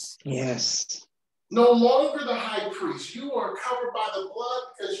righteousness. Yes. No longer the high priest. You are covered by the blood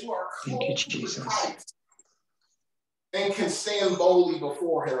because you are clothed with Christ and can stand boldly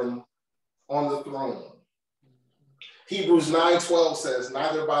before him on the throne. Hebrews 9:12 says,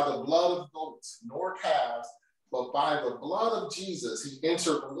 neither by the blood of goats nor calves, but by the blood of Jesus, he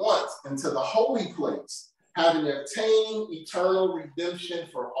entered once into the holy place, having obtained eternal redemption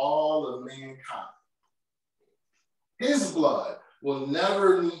for all of mankind. His blood will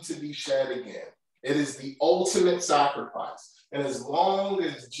never need to be shed again. It is the ultimate sacrifice. And as long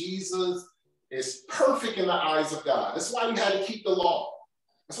as Jesus is perfect in the eyes of God, that's why he had to keep the law.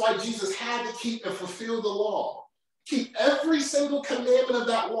 That's why Jesus had to keep and fulfill the law. Keep every single commandment of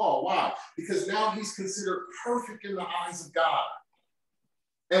that law. Why? Because now he's considered perfect in the eyes of God.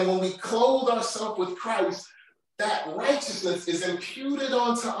 And when we clothe ourselves with Christ, that righteousness is imputed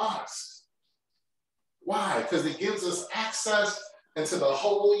onto us. Why? Because it gives us access into the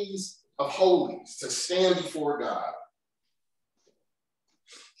holies of holies to stand before God.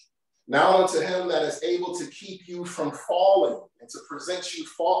 Now unto him that is able to keep you from falling and to present you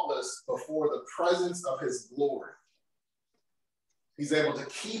faultless before the presence of his glory. He's able to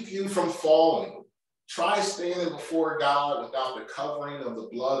keep you from falling. Try standing before God without the covering of the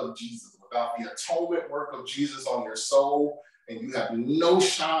blood of Jesus, without the atonement work of Jesus on your soul, and you have no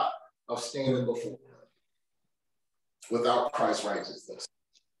shot of standing before him without Christ's righteousness.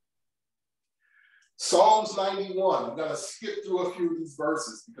 Psalms 91. I'm going to skip through a few of these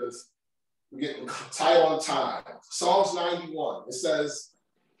verses because we're getting tight on time. Psalms 91. It says,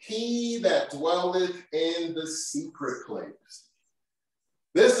 he that dwelleth in the secret place.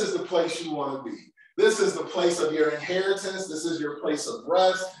 This is the place you want to be. This is the place of your inheritance. This is your place of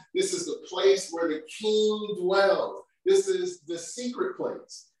rest. This is the place where the king dwells. This is the secret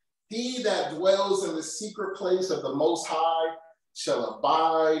place. He that dwells in the secret place of the Most High shall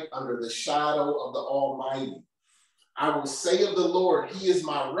abide under the shadow of the Almighty. I will say of the Lord, he is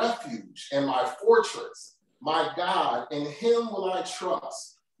my refuge and my fortress, my God, in him will I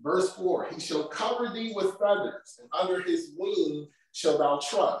trust. Verse 4, he shall cover thee with feathers, and under his wing shalt thou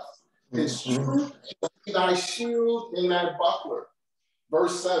trust. His truth shall be thy shield and thy buckler.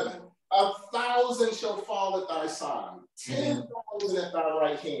 Verse 7, 1,000 shall fall at thy side, 10,000 at thy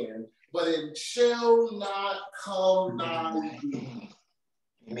right hand, but it shall not come nigh thee.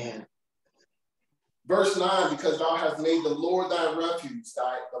 Amen. Verse 9, because thou hast made the Lord thy refuge,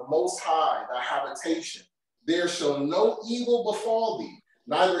 the Most High, thy habitation, there shall no evil befall thee,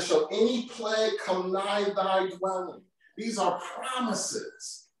 neither shall any plague come nigh thy dwelling. These are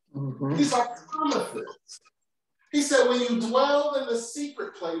promises. These are promises. He said, when you dwell in the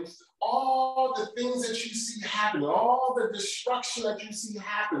secret place, all the things that you see happening, all the destruction that you see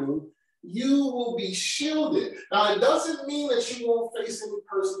happening, you will be shielded. Now, it doesn't mean that you won't face any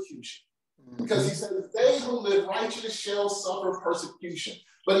persecution. Because he says, they who live righteous shall suffer persecution.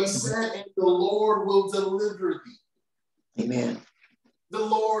 But he said, and the Lord will deliver thee. Amen. The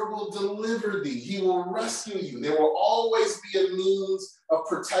Lord will deliver thee. He will rescue you. There will always be a means of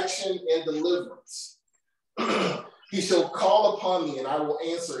protection and deliverance. He shall call upon me, and I will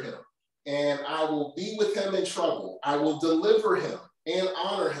answer him. And I will be with him in trouble. I will deliver him and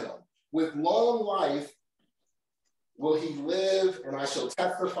honor him. With long life will he live, and I shall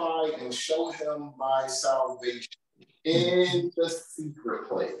testify and show him my salvation in the secret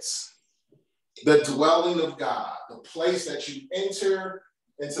place, the dwelling of God, the place that you enter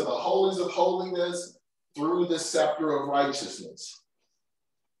into the holies of holiness through the scepter of righteousness.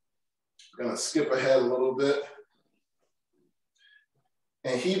 I'm going to skip ahead a little bit.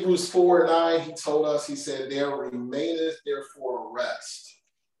 In Hebrews 4:9, he told us, he said, there remaineth therefore a rest.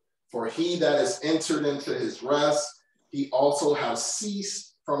 For he that is entered into his rest, he also has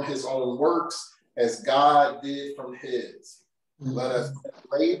ceased from his own works, as God did from his. Let us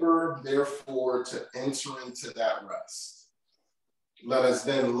labor, therefore, to enter into that rest. Let us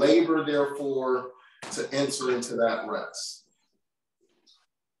then labor, therefore, to enter into that rest.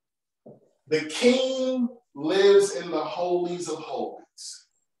 The king lives in the holies of holies.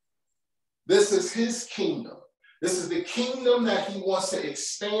 This is his kingdom. This is the kingdom that he wants to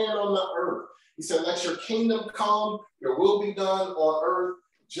expand on the earth. He said, let your kingdom come, your will be done on earth,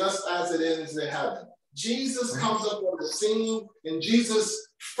 just as it is in heaven. Jesus comes up on the scene, and Jesus'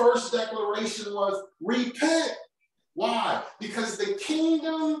 first declaration was, repent. Why? Because the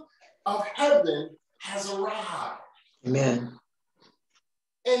kingdom of heaven has arrived. Amen.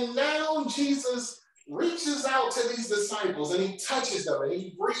 And now Jesus reaches out to these disciples, and he touches them, and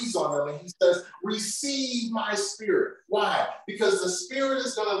he breathes on them, and he says, receive my spirit. Why? Because the spirit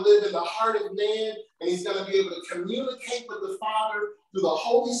is going to live in the heart of man, and he's going to be able to communicate with the Father through the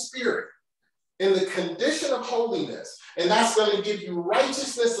Holy Spirit in the condition of holiness. And that's going to give you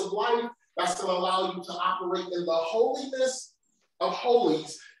righteousness of life. That's going to allow you to operate in the holiness of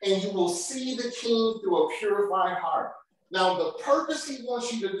holies, and you will see the King through a purified heart. Now, the purpose he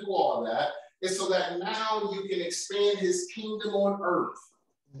wants you to do all that is so that now you can expand his kingdom on earth.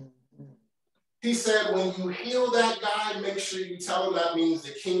 He said, when you heal that guy, make sure you tell him that means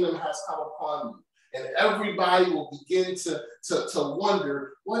the kingdom has come upon you. And everybody will begin to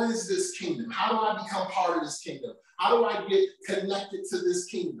wonder, what is this kingdom? How do I become part of this kingdom? How do I get connected to this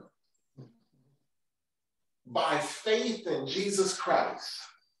kingdom? By faith in Jesus Christ.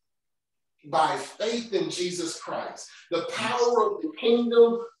 By faith in Jesus Christ. The power of the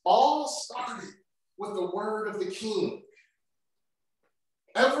kingdom all started with the word of the King.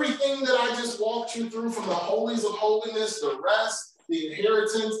 Everything that I just walked you through, from the holies of holiness, the rest, the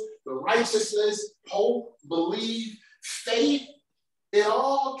inheritance, the righteousness, hope, believe, faith, it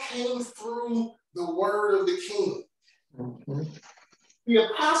all came through the word of the King. The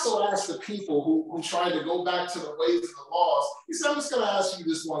apostle asked the people who tried to go back to the ways of the laws, he said, I'm just going to ask you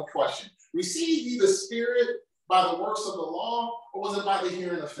this one question. Received ye the Spirit by the works of the law, or was it by the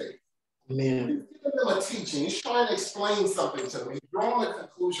hearing of faith? Amen. He's giving them a teaching. He's trying to explain something to them. He's drawing a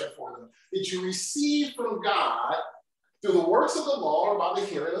conclusion for them. Did you receive from God through the works of the law or by the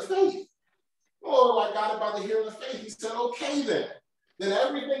hearing of faith? Oh, I got it by the hearing of faith. He said, okay then. Then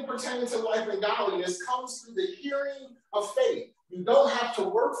everything pertaining to life and godliness comes through the hearing of faith. You don't have to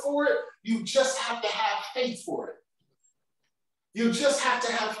work for it. You just have to have faith for it. You just have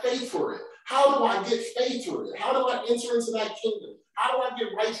to have faith for it. How do I get faith for it? How do I enter into that kingdom? How do I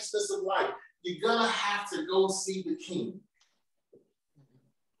get righteousness of life? you're going to have to go see the king.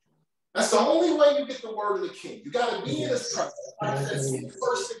 That's the only way you get the word of the king. You got to be in his presence. Like I said, seek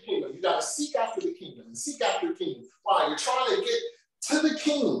first the kingdom. You got to seek after the kingdom and seek after the kingdom. Why? You're trying to get to the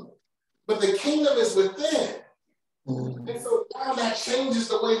king, but the kingdom is within. And so now that changes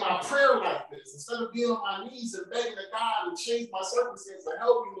the way my prayer life is. Instead of being on my knees and begging to God and change my circumstances and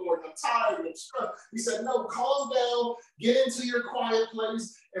help me, Lord, I'm tired and I'm stressed. He said, no, calm down, get into your quiet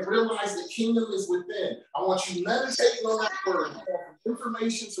place and realize the kingdom is within. I want you meditating on that word, from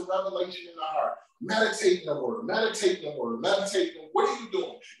information to revelation in the heart. Meditating the word, meditating the word, meditating. What are you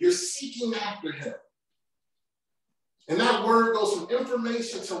doing? You're seeking after him. And that word goes from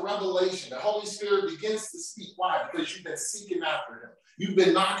information to revelation. The Holy Spirit begins to speak. Why? Because you've been seeking after him. You've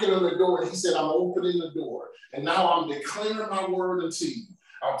been knocking on the door, and he said, I'm opening the door. And now I'm declaring my word unto you.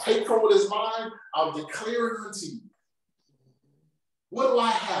 I'll take from what is mine. I'll declare it unto you. What do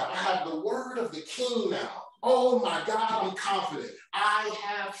I have? I have the word of the king now. Oh, my God, I'm confident. I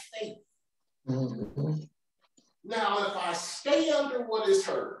have faith. Mm-hmm. Now, if I stay under what is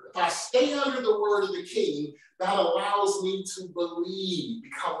heard, if I stay under the word of the king, that allows me to believe,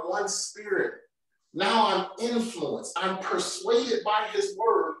 become one spirit. Now I'm influenced. I'm persuaded by his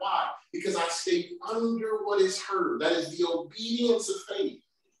word. Why? Because I stayed under what is heard. That is the obedience of faith.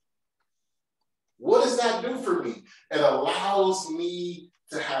 What does that do for me? It allows me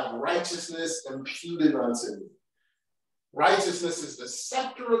to have righteousness imputed unto me. Righteousness is the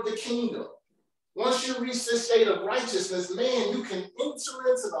scepter of the kingdom. Once you reach this state of righteousness, man, you can enter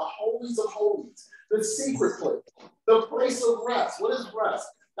into the holies of holies, the secret place, the place of rest. What is rest?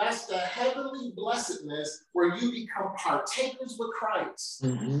 That's the heavenly blessedness where you become partakers with Christ.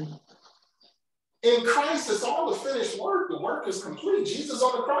 Mm-hmm. In Christ, it's all the finished work. The work is complete. Jesus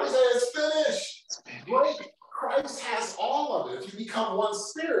on the cross said, it's finished. Great. Christ has all of it. If you become one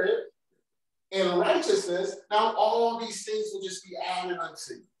spirit in righteousness, now all these things will just be added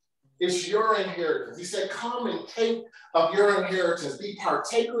unto you. It's your inheritance. He said, come and take of your inheritance. Be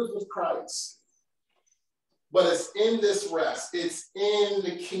partakers with Christ. But it's in this rest. It's in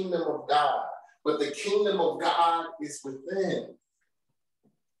the kingdom of God. But the kingdom of God is within.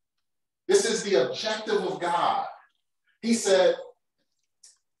 This is the objective of God. He said,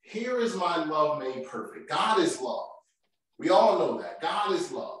 here is my love made perfect. God is love. We all know that. God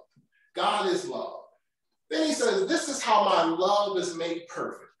is love. God is love. Then he says, this is how my love is made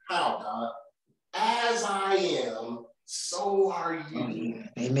perfect. How, God? As I am, so are you.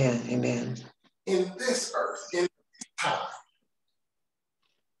 Amen. Amen. In this earth, in this time.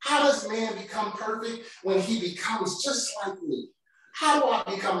 How does man become perfect? When he becomes just like me. How do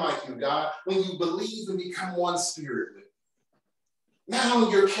I become like you, God? When you believe and become one spirit with me. Now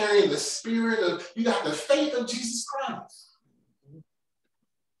you're carrying the spirit of, you got the faith of Jesus Christ.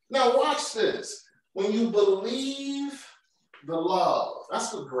 Now watch this. When you believe the love,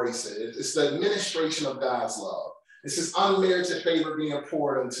 that's what grace is. It's the administration of God's love. It's his unmerited favor being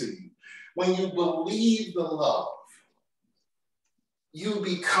poured into you. When you believe the love, you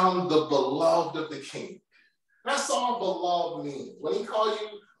become the beloved of the king. That's all beloved means. When he calls you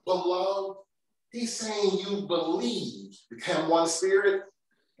beloved, he's saying you believe, become one spirit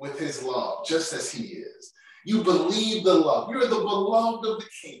with his love, just as he is. You believe the love. You're the beloved of the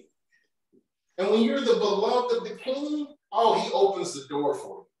king. And when you're the beloved of the king, oh, he opens the door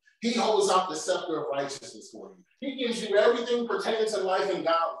for you. He holds out the scepter of righteousness for you. He gives you everything pertaining to life and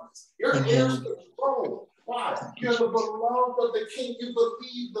godliness. You're heirs to the throne. Why? You're the beloved of the king. You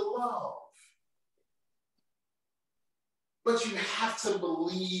believe the love. But you have to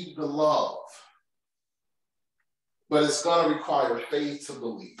believe the love. But it's going to require faith to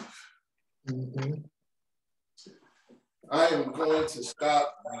believe. Mm-hmm. I am going to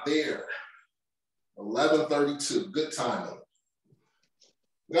stop there. 11:32, good timing.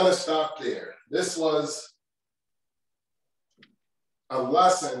 I'm going to stop there. This was a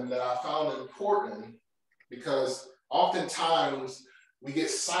lesson that I found important because oftentimes we get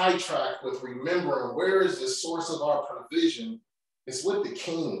sidetracked with remembering where is the source of our provision. It's with the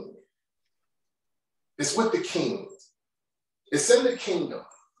king. It's with the king. It's in the kingdom.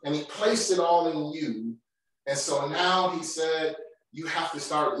 And he placed it all in you. And so now he said, you have to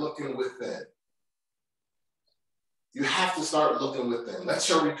start looking within. You have to start looking within. Let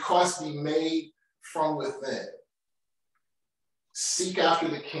your request be made from within. Seek after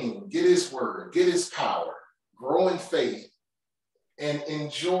the king. Get his word. Get his power. Grow in faith. And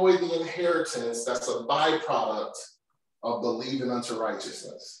enjoy the inheritance that's a byproduct of believing unto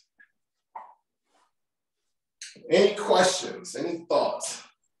righteousness. Any questions? Any thoughts?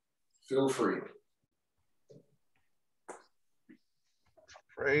 Feel free.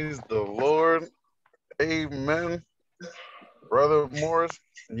 Praise the Lord. Amen. Brother Morris,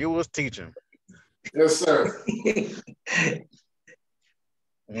 you was teaching. Yes, sir.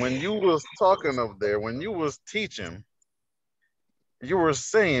 When you was talking up there, when you was teaching, you were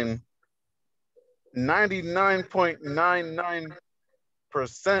saying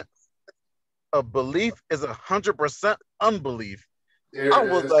 99.99% of belief is 100% unbelief. There I it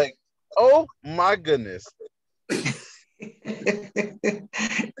was is. like, oh my goodness.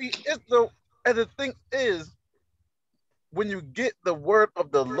 See, it's and the thing is, when you get the word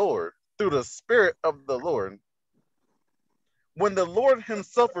of the Lord through the Spirit of the Lord, when the Lord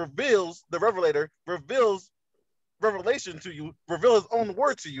himself reveals, the revelator reveals revelation to you, reveal his own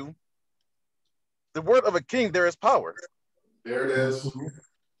word to you, the word of a king, there is power. There it is.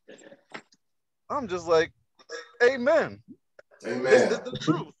 I'm just like, amen. Amen. This is the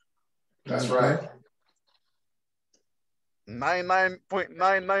truth. That's right.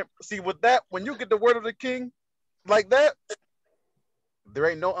 99.99. See, with that, when you get the word of the king like that, there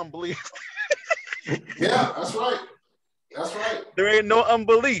ain't no unbelief. Yeah, that's right. That's right. There ain't no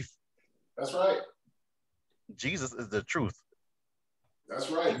unbelief. That's right. Jesus is the truth. That's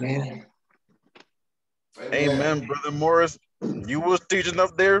right. Amen. Amen, Brother Morris. You was teaching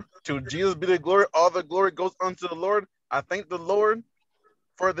up there. To Jesus be the glory. All the glory goes unto the Lord. I thank the Lord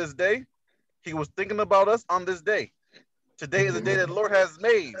for this day. He was thinking about us on this day. Today is the day that the Lord has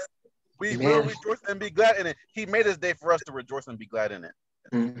made. We will rejoice and be glad in it. He made this day for us to rejoice and be glad in it.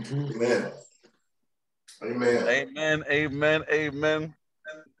 Amen. Amen. Amen. Amen. Amen.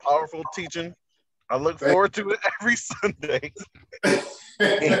 Powerful teaching. I look forward to it every Sunday.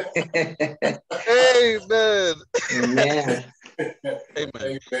 Amen. Amen. Amen.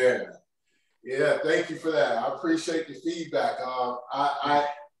 Amen. Yeah, thank you for that. I appreciate the feedback.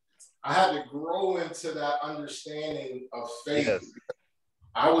 I had to grow into that understanding of faith. Yes.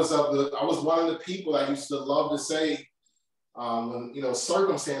 I was one of the people that used to love to say, when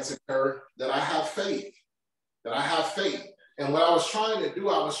circumstance occur, that I have faith. That I have faith. And what I was trying to do,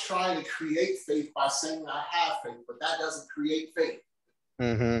 I was trying to create faith by saying I have faith, but that doesn't create faith.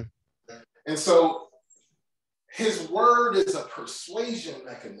 Mm-hmm. And so his word is a persuasion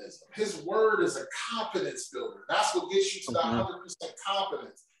mechanism. His word is a confidence builder. That's what gets you to that 100%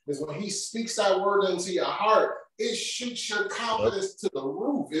 confidence, is when he speaks that word into your heart, it shoots your confidence to the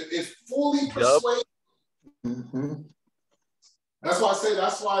roof. It fully persuades. That's why I say,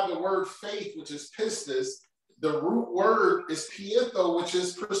 that's why the word faith, which is pistis, the root word is pietho, which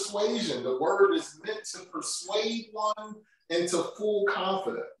is persuasion. The word is meant to persuade one into full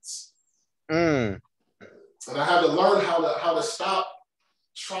confidence. And I had to learn how to stop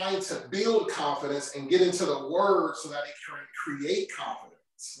trying to build confidence and get into the word so that it can create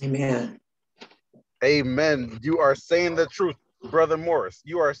confidence. Amen. Amen. You are saying the truth, Brother Morris.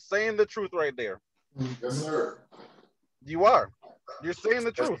 You are saying the truth right there. Yes, sir. You are. You're saying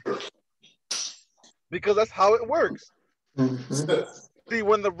the truth. Because that's how it works. See,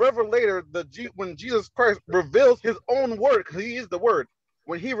 when the revelator, when Jesus Christ reveals his own word, because he is the word,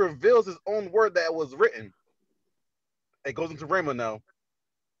 when he reveals his own word that was written, it goes into Rhema now.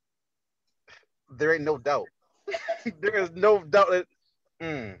 There ain't no doubt. There is no doubt that.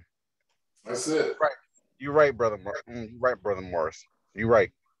 That's it. Right. You're right, Brother Morris. You're right, Brother Morris. You're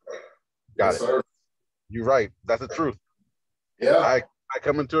right. Got yes, it. Sir. You're right. That's the truth. Yeah. I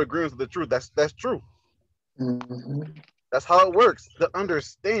come into agreement with the truth. That's true. That's how it works. The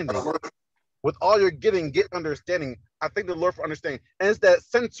understanding. With all you're getting, get understanding. I thank the Lord for understanding. And it's that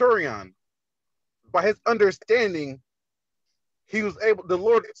centurion. By his understanding, he was able, the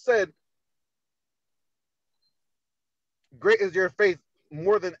Lord said, great is your faith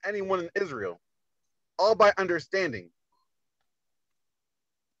more than anyone in Israel. All by understanding.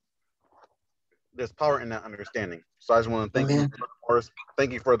 There's power in that understanding. So I just want to thank you, Morris.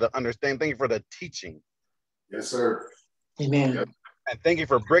 Thank you for the understanding. Thank you for the teaching. Yes, sir. Amen. Yep. And thank you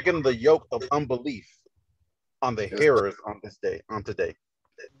for breaking the yoke of unbelief on the hearers on this day, on today.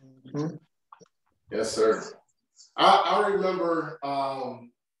 Yes, sir. I remember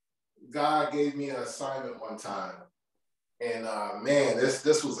God gave me an assignment one time. And man,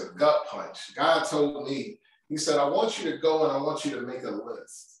 this was a gut punch. God told me, he said, I want you to go and I want you to make a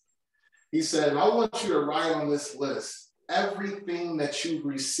list. He said, I want you to write on this list everything that you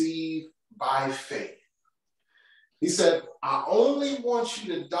receive by faith. He said, I only want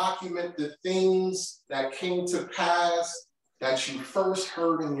you to document the things that came to pass that you first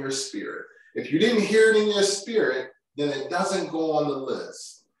heard in your spirit. If you didn't hear it in your spirit, then it doesn't go on the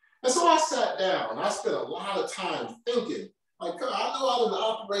list. And so I sat down and I spent a lot of time thinking, like, God, I know I've been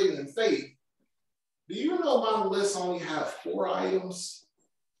operating in faith. Do you know my list only have 4 items?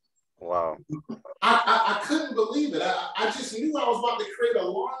 Wow. I couldn't believe it. I just knew I was about to create a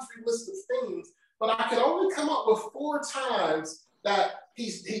laundry list of things, but I could only come up with 4 times that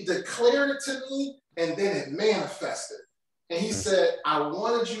he declared it to me, and then it manifested. And he said, I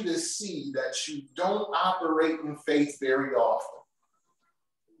wanted you to see that you don't operate in faith very often.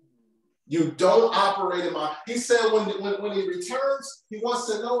 You don't operate in my, he said when he returns, he wants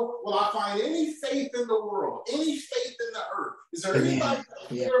to know, will I find any faith in the world, any faith in the earth? Is there anybody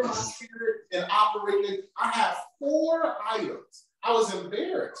that hear my spirit and operating? I have 4 items. I was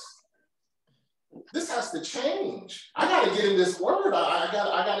embarrassed. This has to change. I got to get in this word. I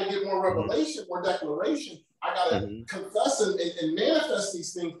got to get more revelation, more declaration. I got to confess and manifest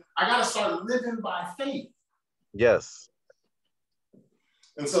these things. I got to start living by faith. Yes.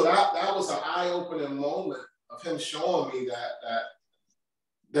 And so that was an eye-opening moment of him showing me that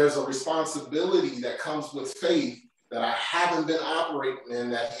there's a responsibility that comes with faith that I haven't been operating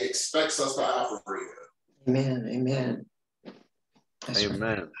in, that he expects us to operate in. Amen. Amen.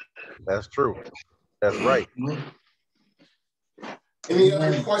 Amen. That's true. That's right. Any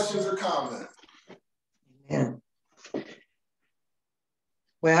other questions or comments? Yeah.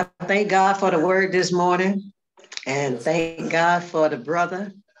 Well, I thank God for the word this morning, and thank God for the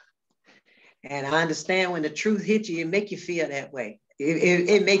brother. And I understand when the truth hits you, it make you feel that way.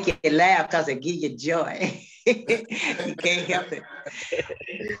 It make you laugh because it give you joy. You can't help it.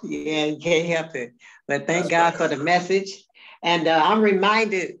 Yeah, you can't help it. But thank God for the message. And I'm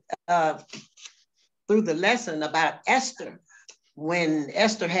reminded through the lesson about Esther, when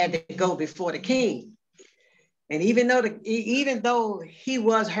Esther had to go before the king. And even though he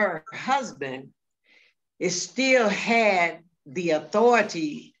was her husband, it still had the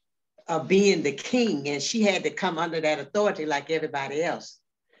authority of being the king, and she had to come under that authority like everybody else.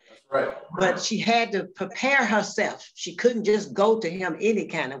 That's right. But she had to prepare herself. She couldn't just go to him any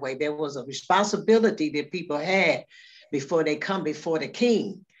kind of way. There was a responsibility that people had before they come before the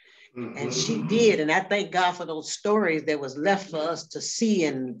king. And she did. And I thank God for those stories that was left for us to see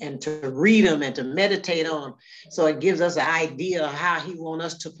and to read them and to meditate on them. So it gives us an idea of how he wants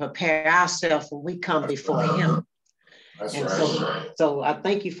us to prepare ourselves when we come before him. That's and right. So I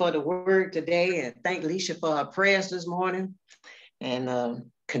thank you for the word today, and thank Alicia for her prayers this morning, and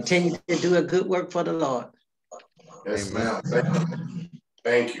continue to do a good work for the Lord. Yes, ma'am.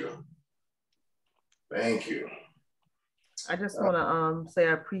 Thank you. Thank you. I just want to say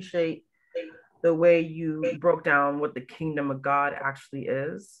I appreciate the way you broke down what the kingdom of God actually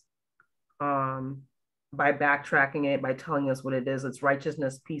is, by backtracking it, by telling us what it is. It's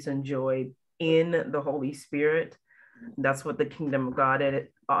righteousness, peace, and joy in the Holy Spirit. That's what the kingdom of God is,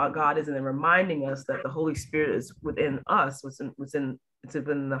 and then reminding us that the Holy Spirit is within us, it's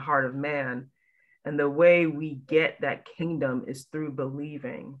within the heart of man. And the way we get that kingdom is through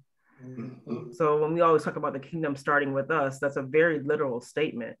believing. So when we always talk about the kingdom starting with us, that's a very literal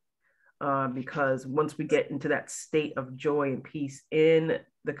statement, because once we get into that state of joy and peace in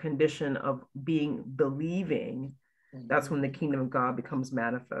the condition of believing, that's when the kingdom of God becomes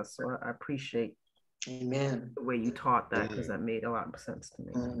manifest. So I appreciate Amen. the way you taught that, because that made a lot of sense to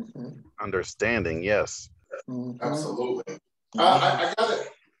me. Understanding, yes. Absolutely. I got it.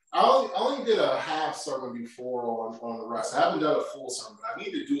 I only did a half sermon before on the rest. I haven't done a full sermon. I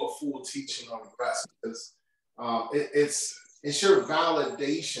need to do a full teaching on the rest, because it's your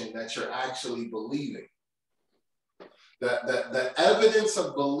validation that you're actually believing. That the evidence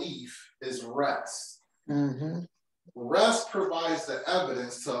of belief is rest. Rest provides the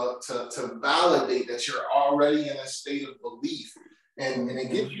evidence to validate that you're already in a state of belief. And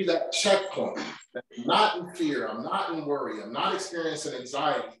it gives you that checkpoint. That I'm not in fear. I'm not in worry. I'm not experiencing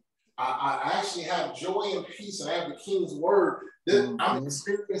anxiety. I actually have joy and peace, and I have the King's word. I'm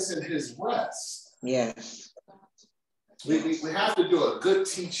experiencing his rest. Yes. We have to do a good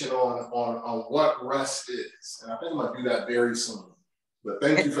teaching on what rest is. And I think I'm going to do that very soon. But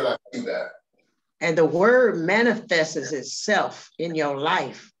thank you for that feedback. And the word manifests itself in your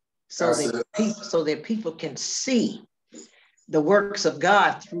life so that people can see the works of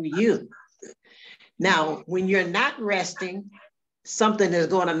God through you. Now, when you're not resting, something is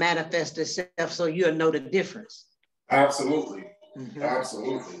going to manifest itself, so you'll know the difference. Absolutely.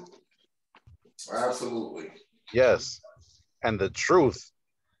 Absolutely. Yes. And the truth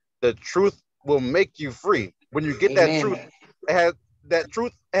will make you free. When you get that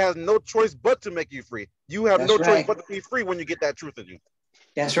truth, has no choice but to make you free. You have no choice but to be free when you get that truth in you.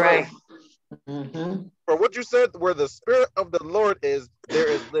 That's right. For what you said, where the Spirit of the Lord is, there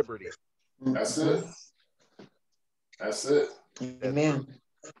is liberty. That's it. Amen.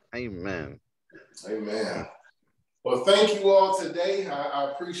 Amen. Amen. Well, thank you all today.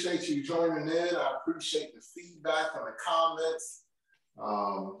 I appreciate you joining in. I appreciate the feedback and the comments.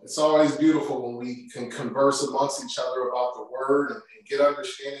 It's always beautiful when we can converse amongst each other about the word and get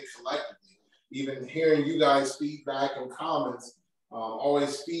understanding collectively. Even hearing you guys' feedback and comments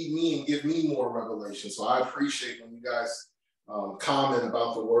always feed me and give me more revelation. So I appreciate when you guys comment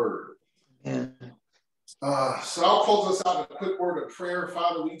about the word. Yeah. So I'll close us out with a quick word of prayer.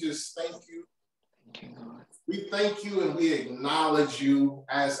 Father, we just thank you. Thank you, Lord. We thank you and we acknowledge you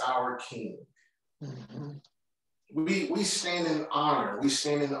as our King. Mm-hmm. We stand in honor, we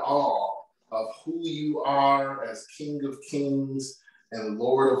stand in awe of who you are as King of Kings and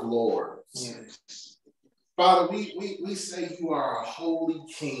Lord of Lords. Yes. Father, we say you are a holy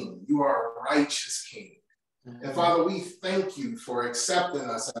King, you are a righteous King. Mm-hmm. And Father, we thank you for accepting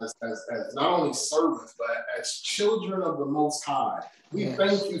us as not only servants, but as children of the Most High. We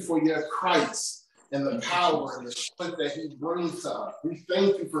thank you for your Christ and the power and the strength that he brings to us. We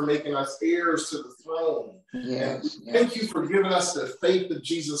thank you for making us heirs to the throne. Yes, and thank you for giving us the faith of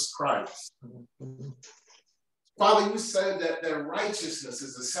Jesus Christ. Mm-hmm. Father, you said that righteousness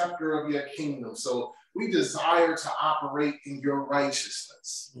is the scepter of your kingdom. So we desire to operate in your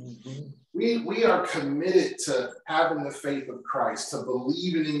righteousness. Mm-hmm. We are committed to having the faith of Christ, to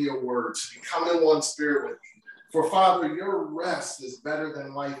believing in your word, to becoming one spirit with you. For Father, your rest is better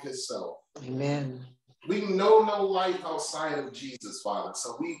than life itself. Amen. We know no life outside of Jesus, Father.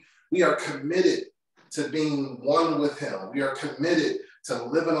 So we are committed to being one with him. We are committed to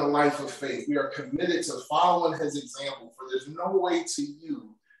living a life of faith. We are committed to following his example, for there's no way to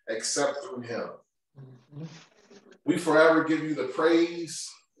you except through him. Mm-hmm. We forever give you the praise.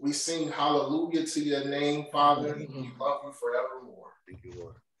 We sing hallelujah to your name, Father. Mm-hmm. We love you forevermore. Thank you,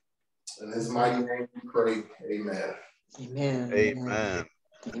 Lord. In his mighty name we pray. Amen. Amen. Amen.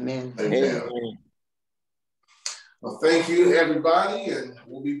 Amen. Amen. Well, thank you, everybody, and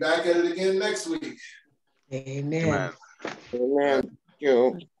we'll be back at it again next week. Amen. Amen. Thank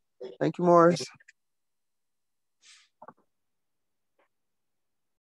you. Thank you, Morris.